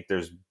 I think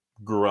there's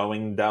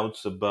growing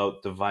doubts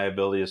about the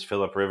viability of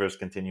Phillip Rivers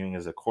continuing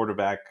as a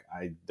quarterback.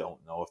 I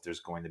don't know if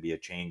there's going to be a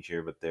change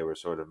here, but there were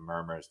sort of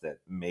murmurs that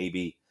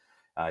maybe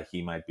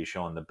he might be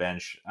showing the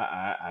bench.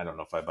 I don't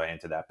know if I buy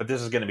into that, but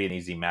this is going to be an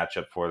easy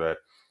matchup for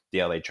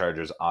the LA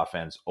Chargers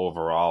offense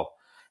overall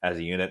as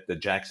a unit. The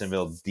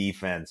Jacksonville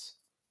defense,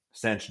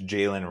 since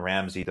Jalen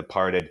Ramsey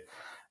departed,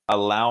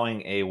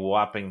 allowing a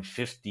whopping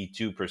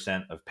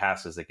 52% of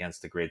passes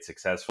against the grade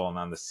successful. And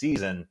on the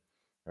season,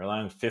 they're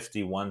allowing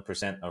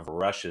 51% of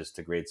rushes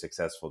to grade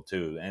successful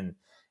too. And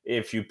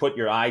if you put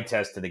your eye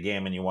test to the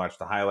game and you watch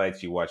the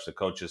highlights, you watch the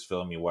coaches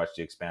film, you watch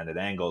the expanded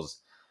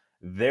angles,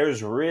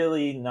 there's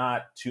really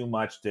not too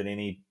much that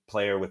any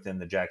player within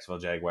the Jacksonville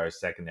Jaguars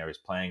secondary is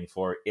playing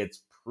for.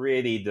 It's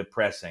pretty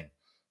depressing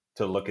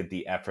to look at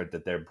the effort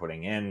that they're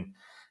putting in.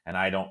 And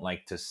I don't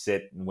like to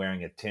sit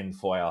wearing a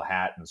tinfoil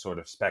hat and sort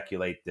of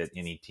speculate that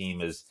any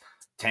team is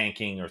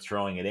tanking or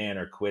throwing it in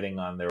or quitting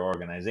on their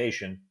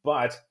organization.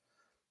 But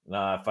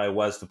if I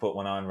was to put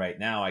one on right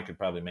now, I could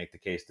probably make the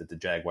case that the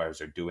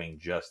Jaguars are doing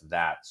just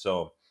that.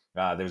 So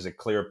there's a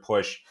clear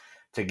push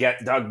to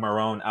get Doug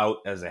Marrone out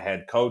as a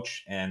head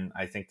coach, and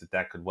I think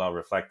that could well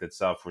reflect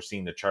itself. We're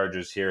seeing the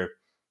Chargers here.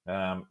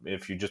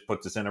 If you just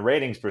put this in a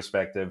ratings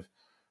perspective,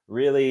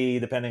 really,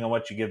 depending on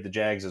what you give the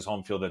Jags as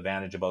home field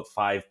advantage, about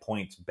 5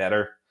 points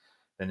better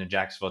than the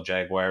Jacksonville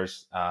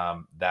Jaguars.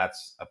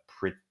 That's a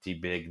pretty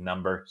big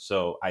number.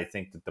 So I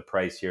think that the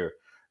price here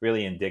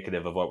really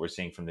indicative of what we're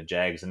seeing from the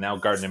Jags. And now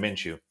Gardner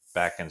Minshew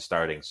back and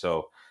starting.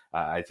 So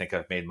I think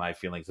I've made my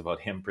feelings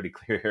about him pretty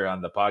clear here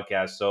on the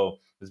podcast. So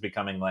it's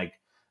becoming like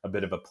a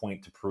bit of a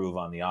point to prove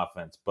on the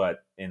offense,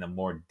 but in a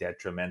more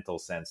detrimental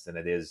sense than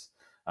it is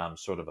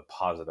sort of a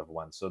positive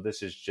one. So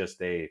this is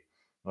just a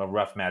a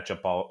rough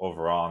matchup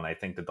overall. And I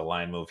think that the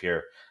line move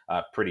here,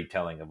 pretty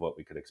telling of what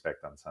we could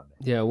expect on Sunday.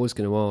 Yeah, I was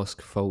going to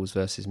ask Foles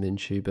versus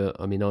Minshew, but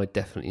I mean, I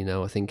definitely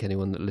know. I think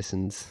anyone that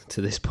listens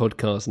to this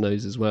podcast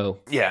knows as well.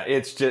 Yeah,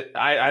 it's just,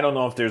 I don't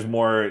know if there's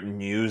more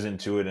news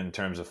into it in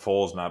terms of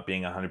Foles not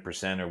being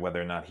 100% or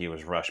whether or not he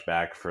was rushed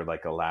back for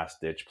like a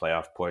last-ditch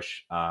playoff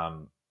push.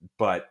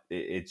 But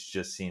it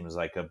just seems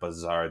like a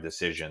bizarre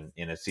decision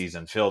in a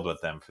season filled with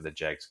them for the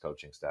Jags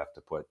coaching staff to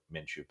put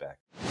Minshew back.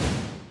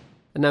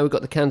 And now we've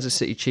got the Kansas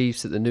City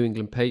Chiefs at the New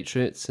England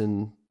Patriots,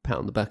 and pat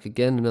on the back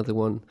again, another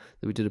one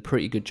that we did a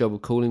pretty good job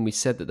of calling. We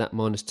said that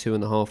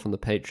 -2.5 on the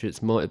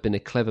Patriots might have been a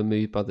clever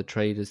move by the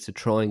traders to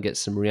try and get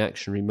some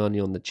reactionary money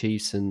on the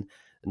Chiefs, and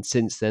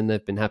since then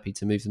they've been happy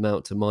to move them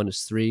out to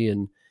 -3,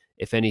 and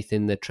if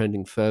anything they're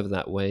trending further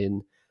that way,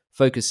 and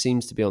focus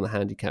seems to be on the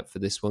handicap for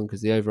this one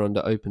because the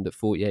over-under opened at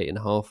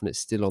 48.5 and it's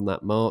still on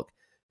that mark.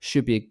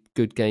 Should be a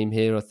good game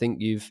here. I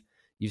think you've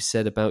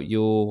said about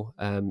your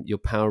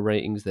power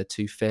ratings, they're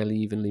two fairly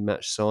evenly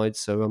matched sides,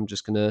 so I'm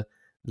just going to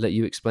let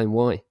you explain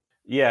why.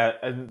 Yeah,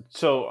 and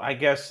so I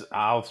guess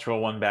I'll throw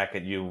one back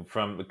at you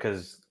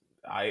because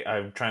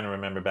I'm trying to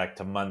remember back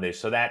to Monday.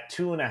 So that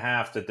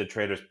 2.5 that the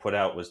traders put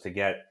out was to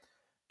get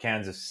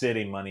Kansas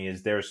City money.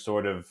 Is there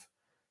sort of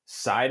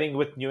siding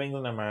with New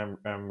England?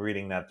 I'm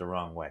reading that the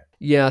wrong way.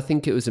 Yeah, I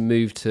think it was a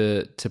move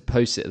to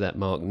post it at that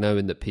mark,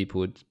 knowing that people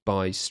would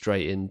buy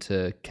straight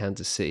into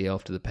Kansas City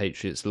after the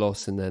Patriots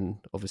loss, and then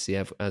obviously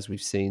as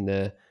we've seen,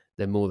 they're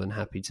more than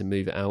happy to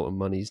move it out, and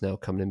money's now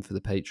coming in for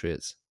the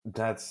Patriots.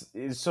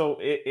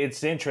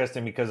 It's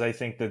interesting because I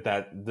think that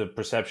the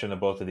perception of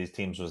both of these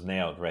teams was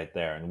nailed right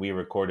there, and we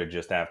recorded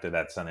just after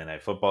that Sunday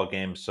Night Football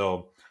game,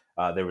 so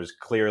there was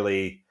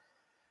clearly.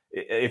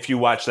 If you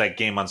watch that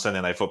game on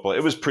Sunday Night Football, it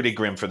was pretty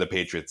grim for the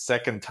Patriots.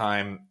 Second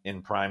time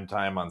in prime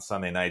time on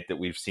Sunday night that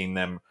we've seen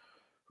them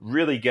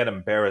really get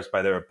embarrassed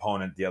by their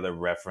opponent. The other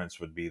reference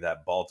would be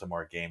that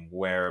Baltimore game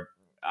where,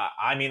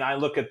 I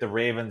look at the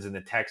Ravens and the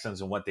Texans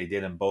and what they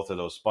did in both of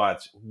those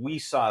spots. We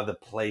saw the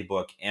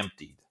playbook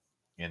emptied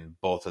in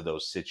both of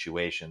those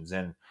situations.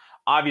 And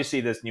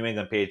obviously this New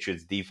England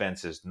Patriots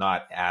defense is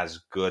not as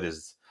good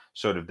as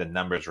sort of the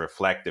numbers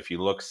reflect. If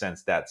you look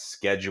since that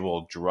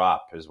schedule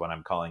drop is what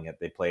I'm calling it,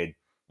 they played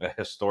a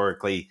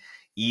historically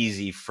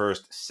easy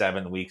first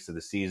 7 weeks of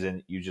the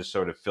season. You just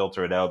sort of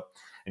filter it out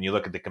and you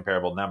look at the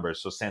comparable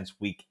numbers. So since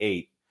week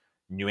 8,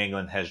 New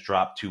England has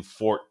dropped to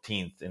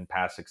 14th in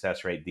pass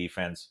success rate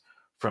defense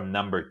from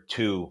number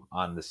 2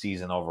 on the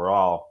season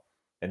overall.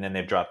 And then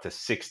they've dropped to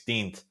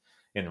 16th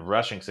in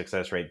rushing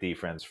success rate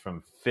defense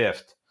from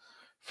 5th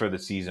for the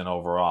season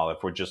overall,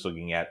 if we're just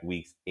looking at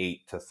weeks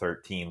 8 to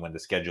 13 when the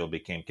schedule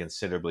became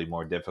considerably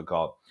more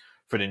difficult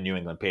for the New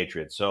England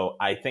Patriots. So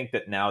I think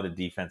that now the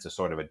defense is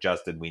sort of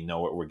adjusted. We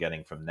know what we're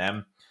getting from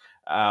them.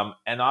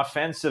 And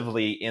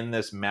offensively in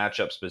this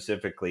matchup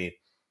specifically,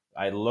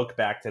 I look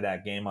back to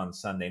that game on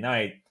Sunday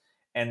night,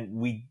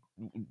 and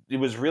it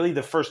was really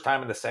the first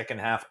time in the second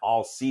half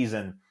all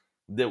season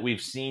that we've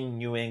seen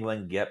New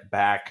England get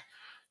back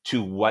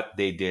to what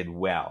they did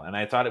well. And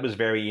I thought it was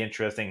very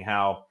interesting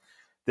how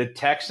the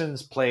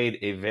Texans played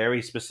a very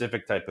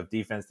specific type of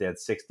defense. They had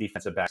 6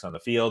 defensive backs on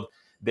the field.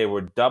 They were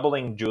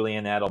doubling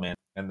Julian Edelman,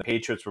 and the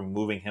Patriots were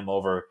moving him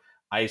over,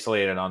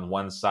 isolated on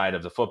one side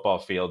of the football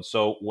field.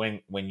 So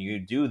when you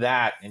do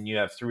that and you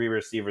have 3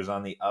 receivers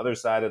on the other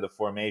side of the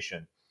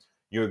formation,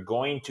 you're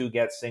going to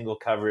get single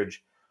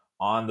coverage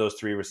on those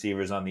 3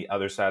 receivers on the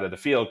other side of the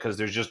field because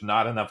there's just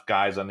not enough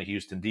guys on the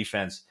Houston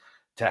defense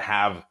to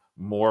have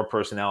more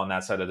personnel on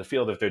that side of the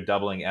field if they're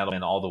doubling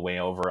Edelman all the way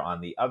over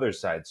on the other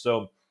side.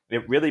 So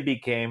it really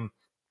became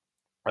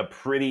a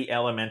pretty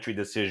elementary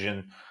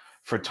decision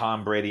for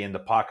Tom Brady in the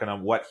pocket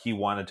on what he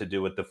wanted to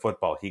do with the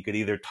football. He could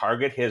either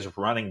target his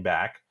running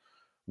back,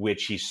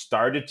 which he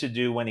started to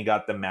do when he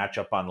got the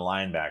matchup on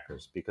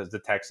linebackers, because the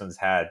Texans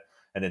had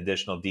an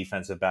additional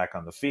defensive back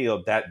on the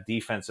field. That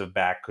defensive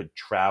back could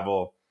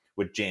travel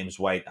with James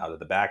White out of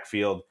the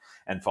backfield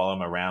and follow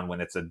him around.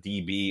 When it's a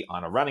DB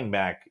on a running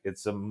back,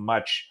 it's a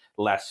much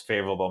less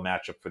favorable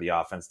matchup for the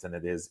offense than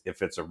it is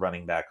if it's a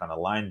running back on a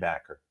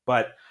linebacker.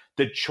 But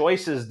the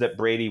choices that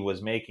Brady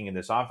was making and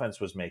this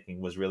offense was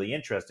making was really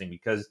interesting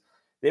because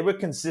they would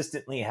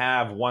consistently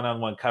have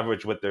one-on-one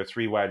coverage with their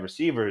 3 wide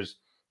receivers,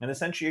 and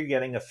essentially you're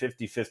getting a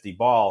 50-50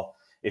 ball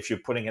if you're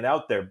putting it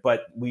out there.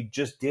 But we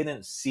just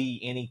didn't see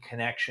any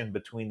connection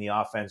between the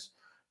offense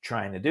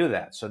trying to do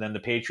that. So then the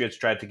Patriots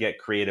tried to get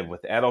creative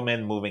with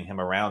Edelman, moving him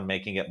around,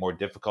 making it more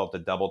difficult to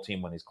double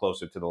team when he's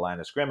closer to the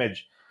line of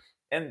scrimmage.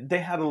 And they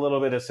had a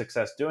little bit of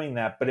success doing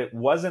that, but it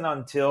wasn't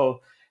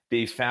until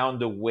they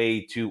found a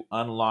way to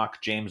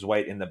unlock James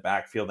White in the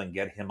backfield and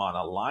get him on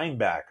a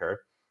linebacker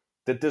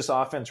that this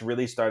offense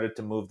really started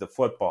to move the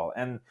football.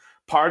 And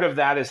part of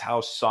that is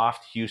how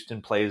soft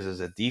Houston plays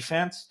as a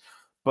defense.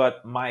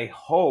 But my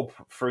hope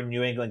for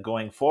New England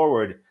going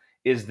forward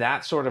is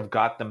that sort of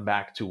got them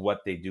back to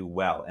what they do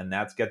well, and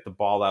that's get the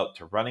ball out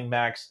to running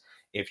backs.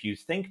 If you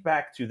think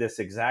back to this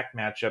exact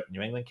matchup,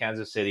 New England,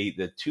 Kansas City,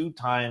 the 2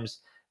 times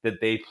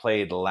that they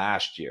played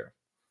last year,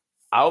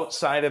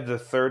 Outside of the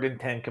 3rd and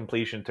 10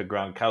 completion to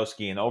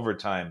Gronkowski in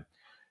overtime,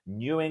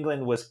 New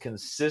England was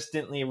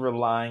consistently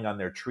relying on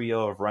their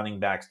trio of running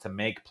backs to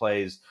make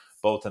plays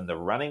both in the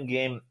running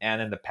game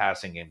and in the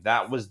passing game.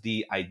 That was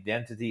the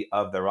identity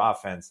of their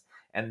offense,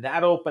 and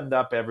that opened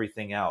up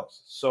everything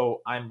else.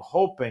 So I'm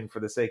hoping,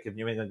 for the sake of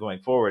New England going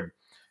forward,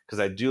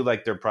 because I do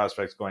like their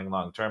prospects going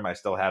long term, I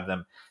still have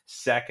them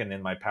second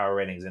in my power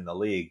ratings in the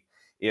league.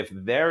 If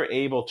they're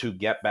able to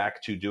get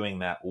back to doing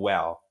that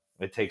well,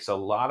 it takes a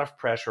lot of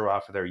pressure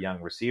off of their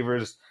young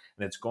receivers,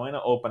 and it's going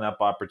to open up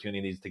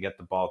opportunities to get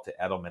the ball to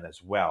Edelman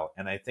as well.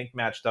 And I think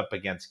matched up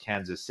against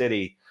Kansas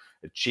City,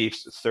 the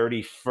Chiefs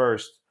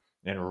 31st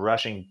in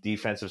rushing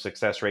defensive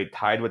success rate,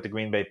 tied with the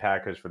Green Bay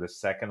Packers for the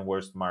second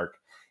worst mark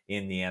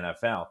in the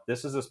NFL.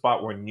 This is a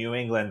spot where New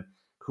England,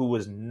 who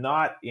was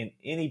not in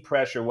any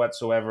pressure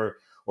whatsoever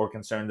or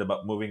concerned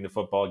about moving the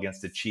football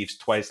against the Chiefs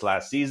twice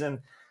last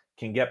season,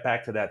 can get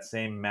back to that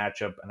same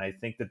matchup. And I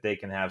think that they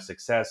can have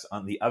success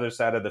on the other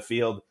side of the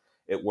field.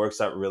 It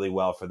works out really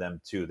well for them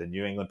too. The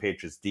New England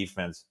Patriots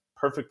defense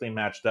perfectly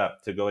matched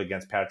up to go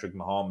against Patrick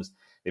Mahomes.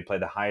 They play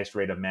the highest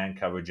rate of man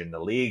coverage in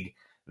the league.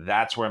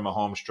 That's where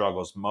Mahomes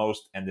struggles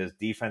most. And this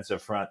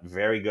defensive front,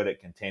 very good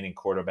at containing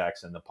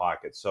quarterbacks in the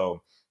pocket.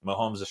 So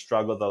Mahomes has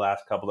struggled the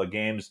last couple of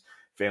games,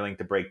 failing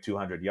to break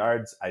 200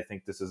 yards. I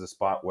think this is a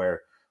spot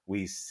where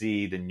we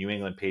see the New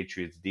England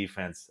Patriots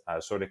defense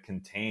sort of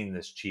contain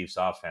this Chiefs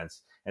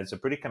offense. And it's a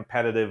pretty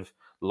competitive,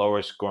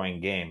 lower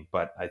scoring game,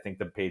 but I think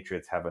the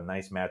Patriots have a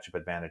nice matchup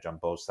advantage on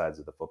both sides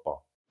of the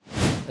football.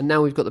 And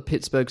now we've got the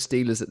Pittsburgh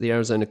Steelers at the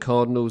Arizona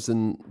Cardinals,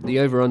 and the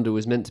over-under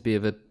was meant to be a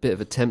bit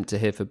of a tempter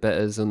here for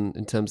bettors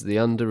in terms of the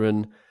under.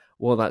 And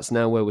while that's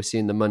now where we're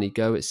seeing the money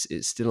go, it's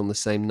still on the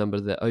same number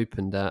that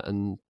opened at.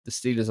 And the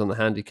Steelers on the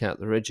handicap,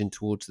 they're edging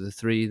towards the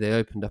 3. They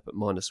opened up at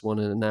 -1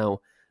 and are now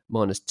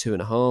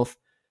 -2.5.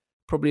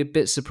 Probably a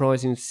bit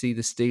surprising to see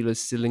the Steelers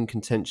still in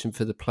contention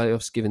for the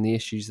playoffs, given the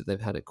issues that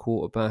they've had at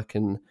quarterback.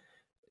 And,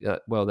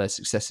 their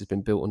success has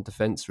been built on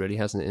defense, really,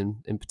 hasn't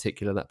it? In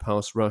particular, that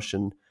pass rush,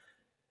 and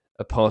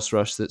a pass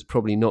rush that's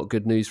probably not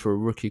good news for a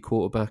rookie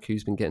quarterback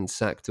who's been getting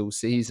sacked all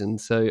season.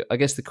 So I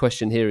guess the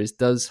question here is,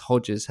 does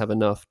Hodges have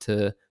enough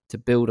to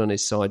build on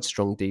his side's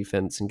strong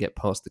defense and get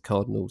past the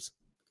Cardinals?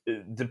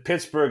 The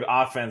Pittsburgh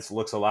offense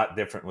looks a lot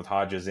different with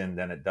Hodges in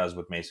than it does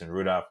with Mason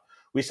Rudolph.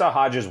 We saw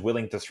Hodges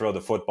willing to throw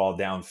the football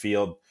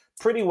downfield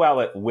pretty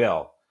well at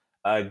will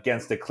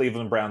against the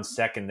Cleveland Browns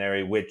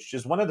secondary, which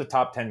is one of the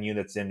top 10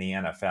 units in the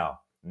NFL.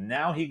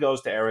 Now he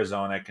goes to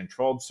Arizona,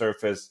 controlled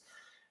surface.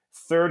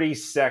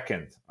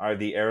 32nd are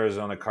the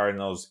Arizona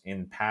Cardinals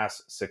in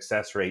pass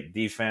success rate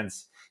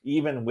defense.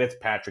 Even with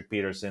Patrick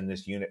Peterson,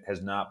 this unit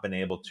has not been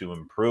able to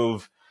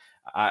improve.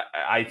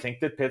 I think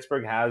that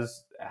Pittsburgh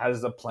has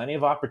plenty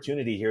of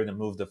opportunity here to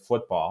move the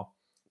football.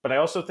 But I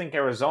also think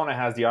Arizona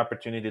has the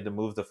opportunity to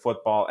move the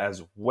football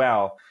as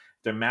well.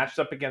 They're matched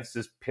up against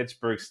this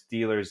Pittsburgh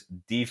Steelers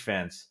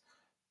defense.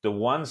 The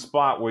one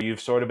spot where you've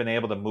sort of been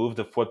able to move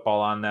the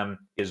football on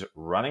them is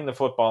running the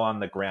football on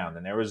the ground.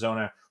 And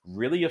Arizona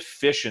really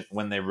efficient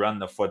when they run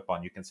the football.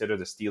 And you consider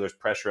the Steelers'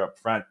 pressure up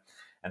front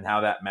and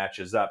how that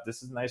matches up.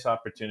 This is a nice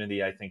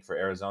opportunity, I think, for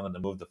Arizona to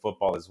move the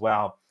football as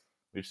well.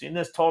 We've seen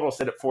this total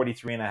sit at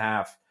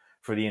 43.5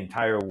 for the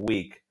entire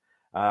week.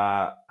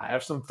 I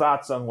have some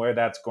thoughts on where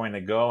that's going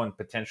to go and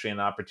potentially an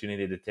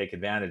opportunity to take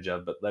advantage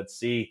of, but let's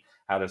see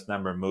how this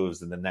number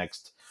moves in the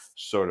next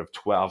sort of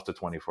 12 to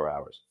 24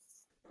 hours.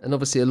 And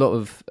obviously a lot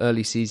of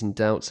early season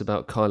doubts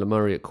about Kyler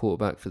Murray at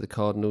quarterback for the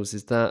Cardinals.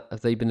 Have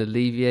they been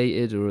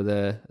alleviated, or are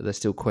there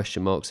still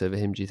question marks over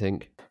him, do you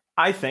think?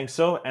 I think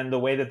so. And the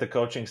way that the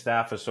coaching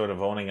staff is sort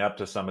of owning up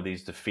to some of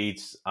these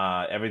defeats,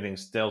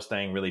 everything's still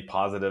staying really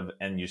positive,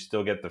 and you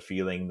still get the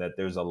feeling that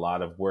there's a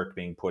lot of work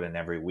being put in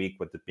every week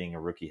with it being a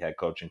rookie head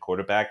coach and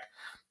quarterback.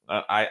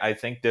 I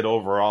think that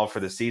overall for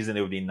the season,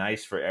 it would be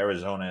nice for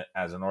Arizona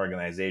as an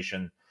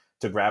organization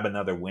to grab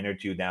another win or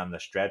two down the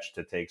stretch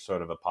to take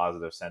sort of a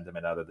positive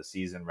sentiment out of the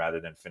season rather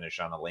than finish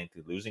on a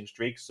lengthy losing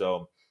streak.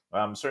 So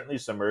certainly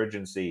some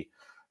urgency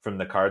from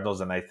the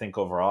Cardinals, and I think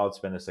overall it's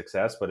been a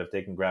success. But if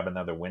they can grab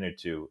another win or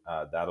two,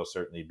 that'll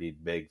certainly be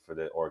big for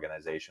the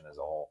organization as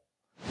a whole.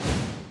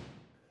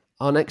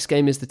 Our next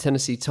game is the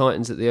Tennessee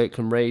Titans at the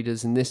Oakland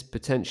Raiders, and this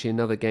potentially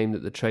another game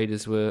that the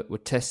traders were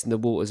testing the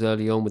waters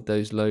early on with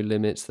those low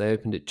limits. They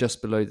opened it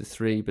just below the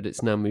 3, but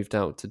it's now moved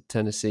out to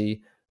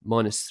Tennessee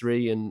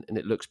 -3, and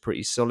it looks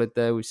pretty solid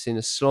there. We've seen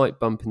a slight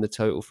bump in the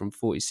total from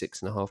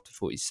 46.5 to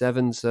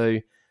 47, so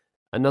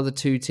another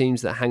two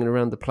teams that are hanging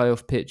around the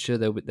playoff picture.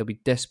 They'll be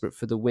desperate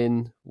for the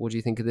win. What do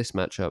you think of this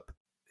matchup?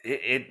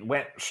 It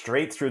went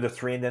straight through the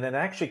 3, and then it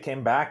actually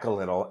came back a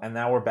little, and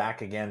now we're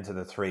back again to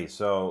the 3.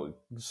 So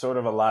sort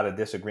of a lot of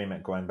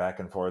disagreement going back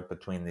and forth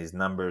between these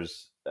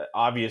numbers.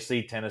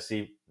 Obviously,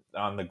 Tennessee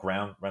on the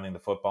ground running the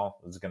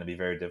football is going to be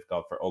very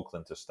difficult for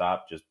Oakland to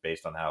stop, just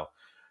based on how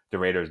the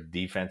Raiders'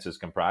 defense is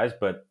comprised.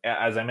 But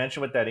as I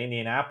mentioned with that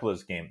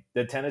Indianapolis game,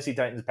 the Tennessee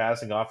Titans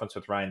passing offense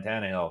with Ryan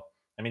Tannehill,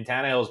 I mean,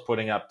 Tannehill is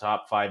putting up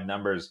top 5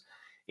 numbers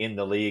in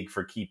the league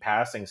for key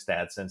passing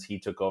stats since he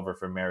took over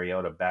for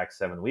Mariota back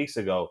 7 weeks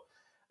ago.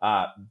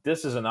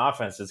 This is an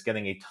offense that's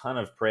getting a ton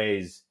of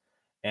praise,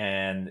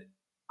 and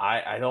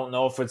I don't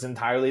know if it's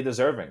entirely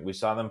deserving. We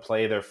saw them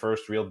play their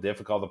first real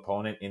difficult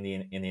opponent in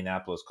the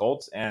Indianapolis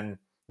Colts, and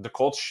the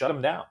Colts shut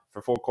them down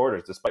for 4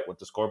 quarters, despite what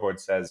the scoreboard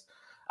says.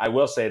 I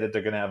will say that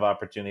they're going to have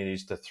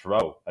opportunities to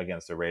throw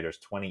against the Raiders.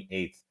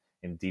 28th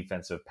in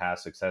defensive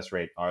pass success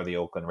rate are the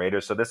Oakland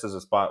Raiders. So this is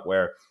a spot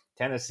where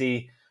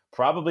Tennessee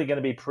probably going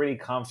to be pretty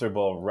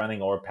comfortable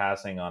running or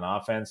passing on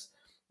offense.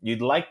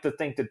 You'd like to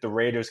think that the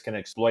Raiders can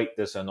exploit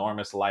this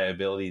enormous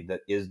liability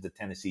that is the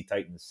Tennessee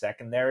Titans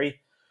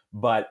secondary.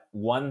 But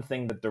one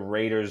thing that the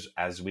Raiders,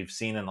 as we've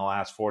seen in the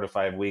last 4 to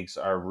 5 weeks,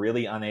 are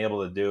really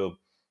unable to do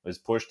is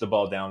push the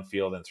ball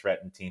downfield and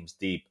threaten teams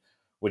deep,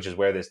 which is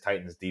where this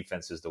Titans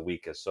defense is the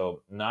weakest.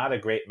 So not a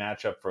great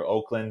matchup for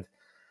Oakland.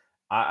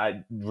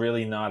 I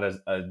really not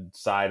a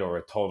side or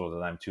a total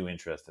that I'm too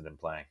interested in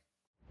playing.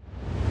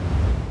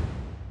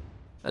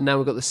 And now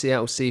we've got the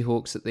Seattle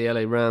Seahawks at the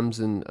LA Rams,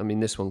 and I mean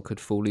this one could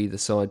fall either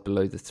side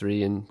below the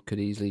 3 and could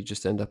easily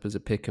just end up as a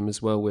pick'em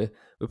as well. We're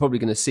probably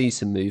going to see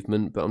some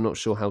movement, but I'm not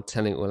sure how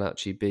telling it will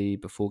actually be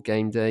before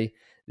game day.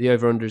 The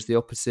over-under is the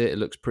opposite. It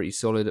looks pretty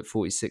solid at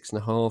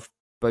 46.5.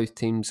 Both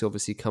teams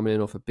obviously coming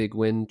in off a big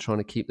win, trying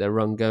to keep their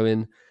run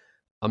going.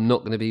 I'm not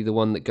going to be the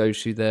one that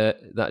goes through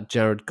that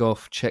Jared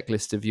Goff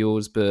checklist of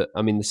yours, but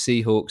I mean the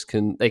Seahawks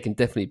can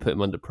definitely put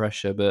him under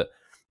pressure, but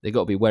they've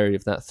got to be wary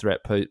of that threat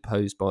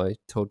posed by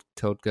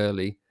Todd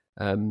Gurley.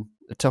 A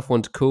tough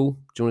one to call. Do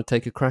you want to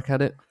take a crack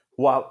at it?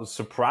 Well,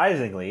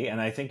 surprisingly, and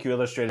I think you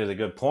illustrated a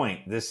good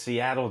point, this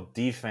Seattle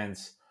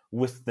defense,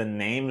 with the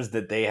names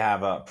that they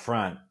have up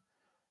front,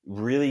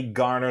 really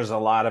garners a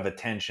lot of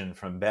attention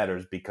from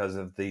bettors because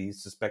of the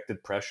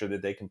suspected pressure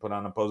that they can put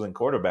on opposing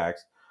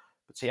quarterbacks.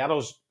 But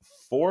Seattle's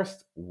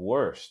 4th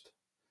worst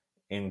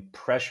in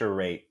pressure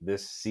rate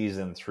this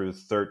season through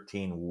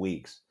 13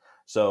 weeks.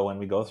 So when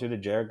we go through the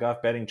Jared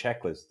Goff betting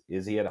checklist,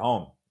 is he at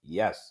home?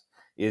 Yes.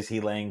 Is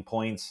he laying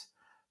points?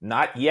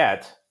 Not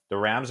yet. The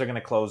Rams are going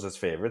to close as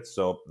favorites,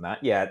 so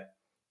not yet.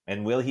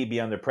 And will he be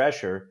under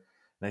pressure?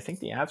 And I think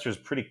the answer is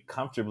pretty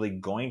comfortably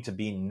going to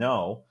be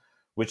no,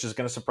 which is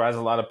going to surprise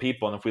a lot of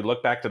people. And if we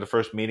look back to the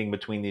first meeting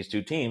between these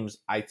two teams,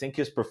 I think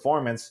his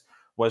performance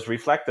was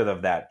reflective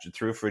of that.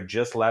 Threw for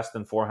just less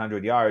than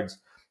 400 yards,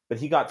 but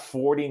he got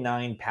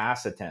 49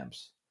 pass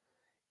attempts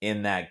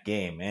in that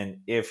game. And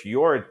if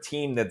you're a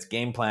team that's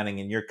game planning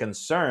and you're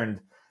concerned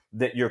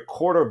that your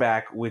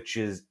quarterback, which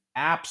is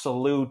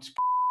absolute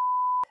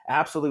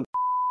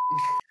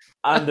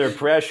under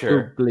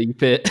pressure,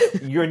 bleep it.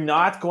 you're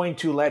not going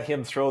to let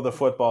him throw the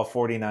football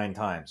 49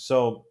 times.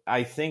 So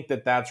I think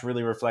that that's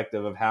really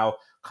reflective of how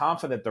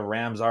confident the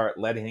Rams are at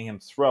letting him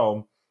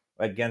throw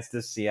against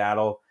the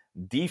Seattle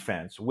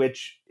defense,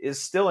 which is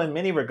still in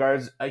many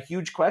regards a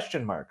huge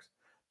question mark.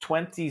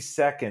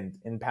 22nd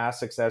in pass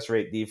success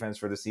rate defense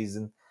for the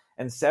season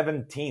and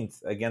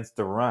 17th against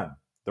the run.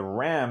 The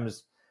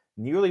Rams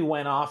nearly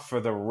went off for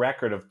the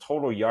record of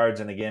total yards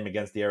in a game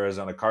against the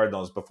Arizona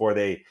Cardinals before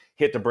they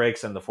hit the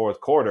brakes in the 4th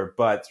quarter.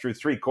 But through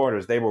 3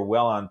 quarters, they were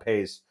well on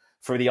pace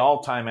for the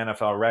all-time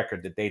NFL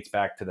record that dates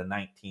back to the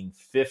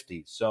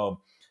 1950s.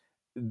 So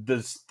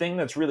the thing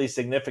that's really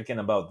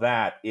significant about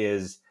that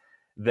is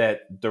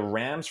that the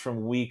Rams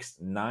from weeks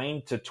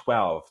 9 to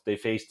 12, they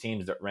face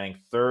teams that rank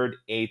 3rd,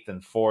 8th,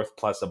 and 4th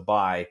plus a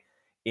bye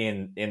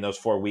in those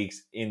 4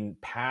 weeks in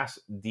pass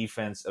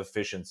defense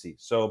efficiency.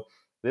 So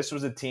this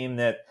was a team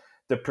that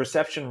the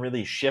perception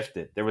really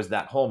shifted. There was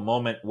that whole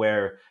moment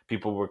where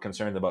people were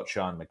concerned about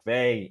Sean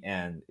McVay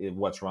and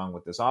what's wrong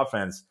with this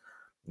offense.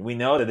 We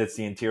know that it's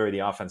the interior of the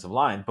offensive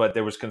line, but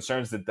there was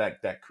concerns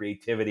that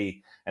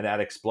creativity and that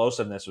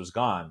explosiveness was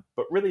gone.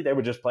 But really, they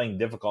were just playing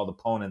difficult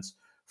opponents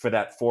for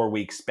that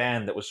 4-week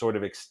span that was sort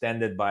of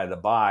extended by the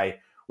bye,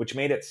 which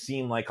made it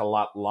seem like a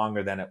lot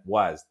longer than it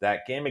was.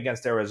 That game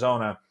against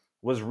Arizona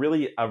was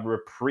really a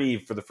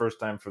reprieve for the first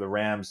time for the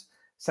Rams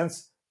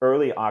since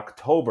early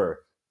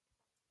October.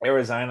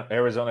 Arizona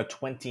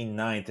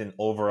 29th in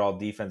overall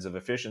defensive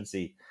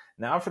efficiency.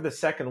 Now for the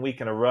 2nd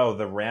week in a row,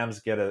 the Rams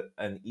get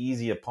an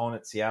easy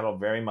opponent. Seattle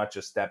very much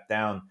a step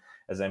down,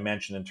 as I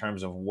mentioned, in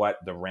terms of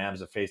what the Rams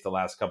have faced the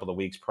last couple of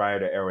weeks prior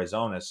to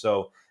Arizona.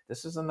 So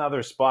this is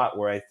another spot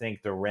where I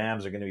think the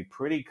Rams are going to be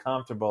pretty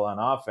comfortable on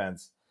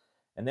offense.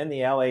 And then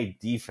the LA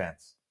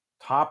defense,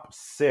 top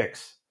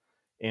 6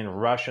 in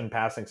Russian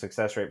passing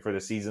success rate for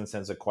the season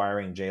since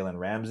acquiring Jalen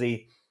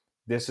Ramsey.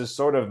 This is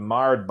sort of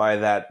marred by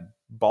that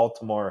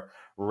Baltimore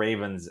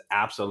Ravens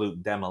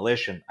absolute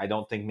demolition. I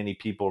don't think many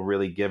people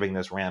really giving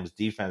this Rams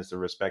defense the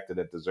respect that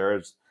it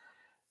deserves.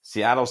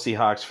 Seattle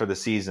Seahawks for the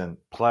season,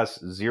 plus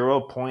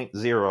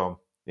 0.0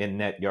 in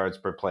net yards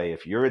per play.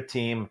 If you're a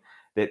team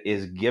that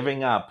is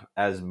giving up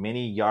as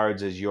many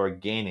yards as you're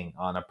gaining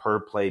on a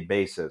per play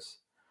basis,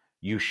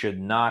 you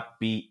should not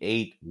be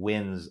 8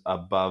 wins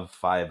above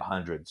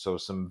 500. So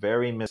some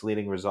very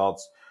misleading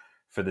results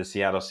for the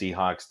Seattle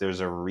Seahawks.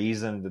 There's a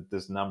reason that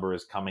this number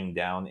is coming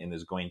down and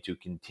is going to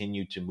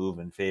continue to move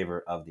in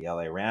favor of the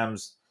LA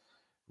Rams.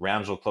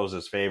 Rams will close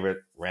as favorite,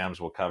 Rams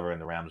will cover,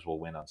 and the Rams will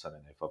win on Sunday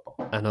Night Football.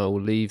 And I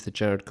will leave the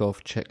Jared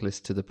Goff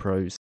checklist to the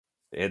pros.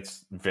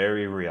 It's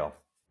very real.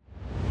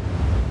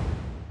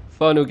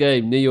 Final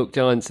game, New York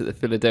Giants at the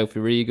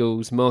Philadelphia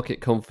Eagles.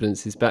 Market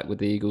confidence is back with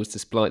the Eagles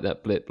despite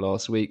that blip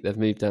last week. They've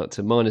moved out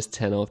to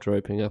 -10 after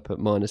opening up at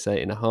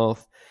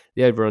 -8.5.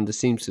 The over-under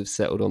seems to have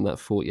settled on that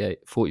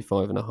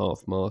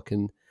 45.5 mark.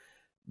 And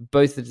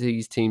both of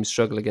these teams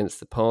struggle against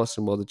the pass.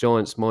 And while the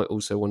Giants might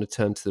also want to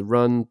turn to the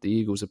run, the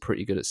Eagles are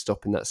pretty good at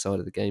stopping that side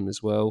of the game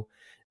as well.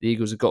 The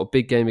Eagles have got a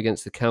big game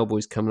against the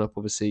Cowboys coming up,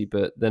 obviously,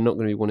 but they're not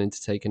going to be wanting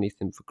to take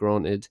anything for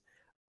granted.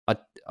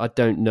 I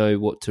don't know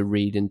what to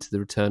read into the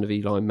return of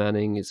Eli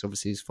Manning. It's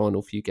obviously his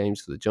final few games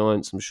for the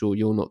Giants. I'm sure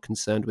you're not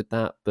concerned with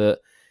that,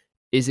 but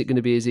is it going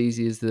to be as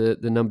easy as the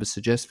numbers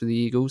suggest for the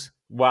Eagles?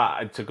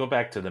 Well, to go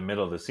back to the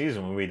middle of the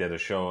season when we did a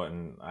show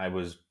and I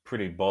was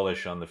pretty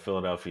bullish on the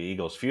Philadelphia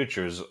Eagles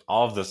futures,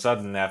 all of a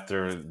sudden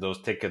after those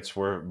tickets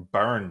were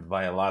burned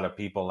by a lot of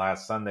people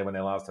last Sunday when they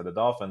lost to the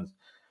Dolphins,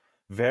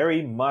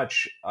 very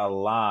much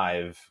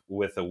alive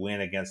with a win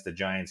against the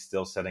Giants,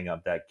 still setting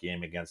up that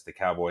game against the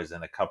Cowboys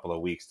in a couple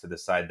of weeks to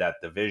decide that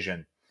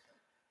division.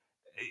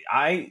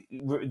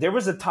 There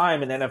was a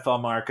time in NFL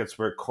markets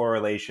where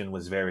correlation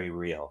was very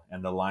real,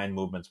 and the line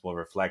movements will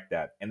reflect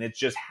that. And it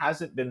just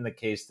hasn't been the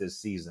case this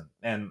season.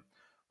 And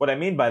what I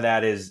mean by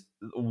that is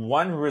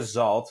one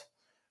result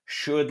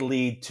should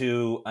lead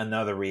to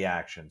another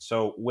reaction.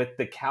 So with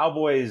the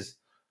Cowboys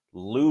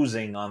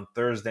losing on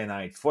Thursday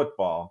Night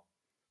Football,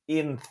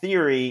 in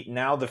theory,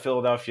 now the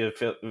Philadelphia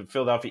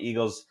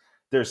Eagles,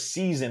 their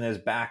season is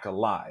back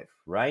alive,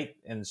 right?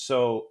 And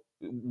so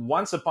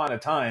once upon a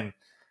time,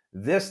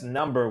 this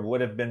number would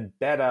have been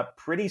bet up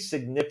pretty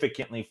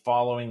significantly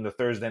following the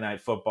Thursday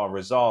Night Football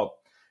result,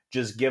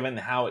 just given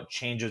how it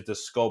changes the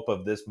scope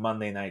of this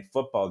Monday Night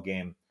Football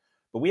game.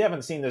 But we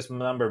haven't seen this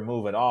number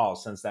move at all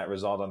since that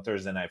result on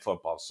Thursday Night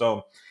Football.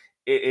 So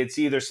it's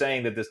either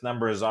saying that this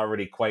number is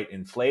already quite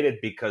inflated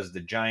because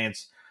the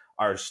Giants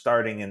are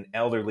starting an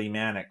elderly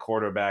man at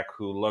quarterback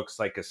who looks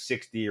like a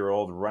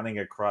 60-year-old running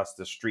across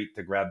the street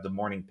to grab the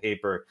morning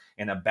paper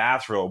in a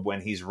bathrobe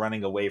when he's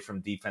running away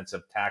from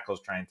defensive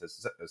tackles trying to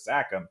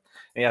sack him.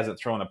 He hasn't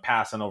thrown a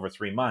pass in over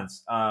 3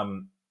 months.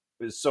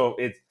 So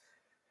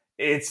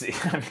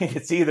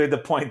it's either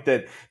the point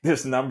that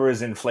this number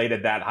is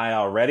inflated that high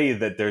already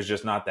that there's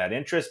just not that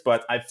interest,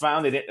 but I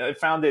found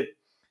it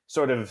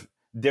sort of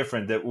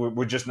different that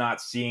we're just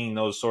not seeing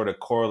those sort of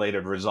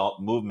correlated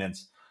result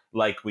movements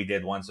like we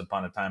did once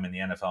upon a time in the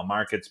NFL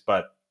markets.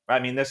 But I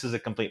mean, this is a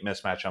complete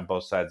mismatch on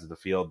both sides of the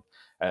field.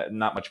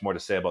 Not much more to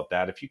say about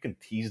that. If you can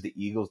tease the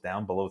Eagles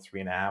down below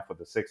 3.5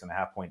 with a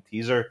 6.5 point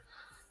teaser,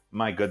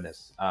 my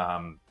goodness,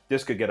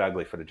 this could get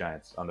ugly for the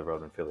Giants on the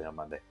road in Philly on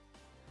Monday.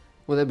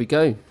 Well, there we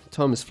go.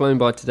 Time has flown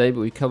by today, but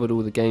we covered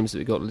all the games that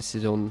we got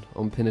listed on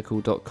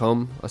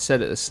pinnacle.com. I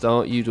said at the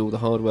start, you do all the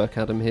hard work,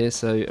 Adam, here,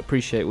 so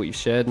appreciate what you've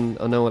shared, and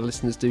I know our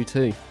listeners do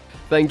too.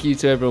 Thank you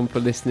to everyone for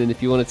listening.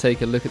 If you want to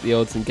take a look at the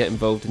odds and get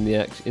involved in the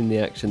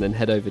action, then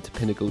head over to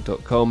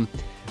pinnacle.com.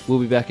 We'll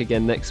be back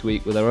again next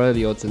week with our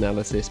early odds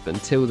analysis, but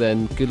until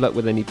then, good luck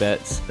with any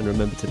bets, and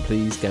remember to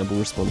please gamble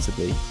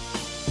responsibly.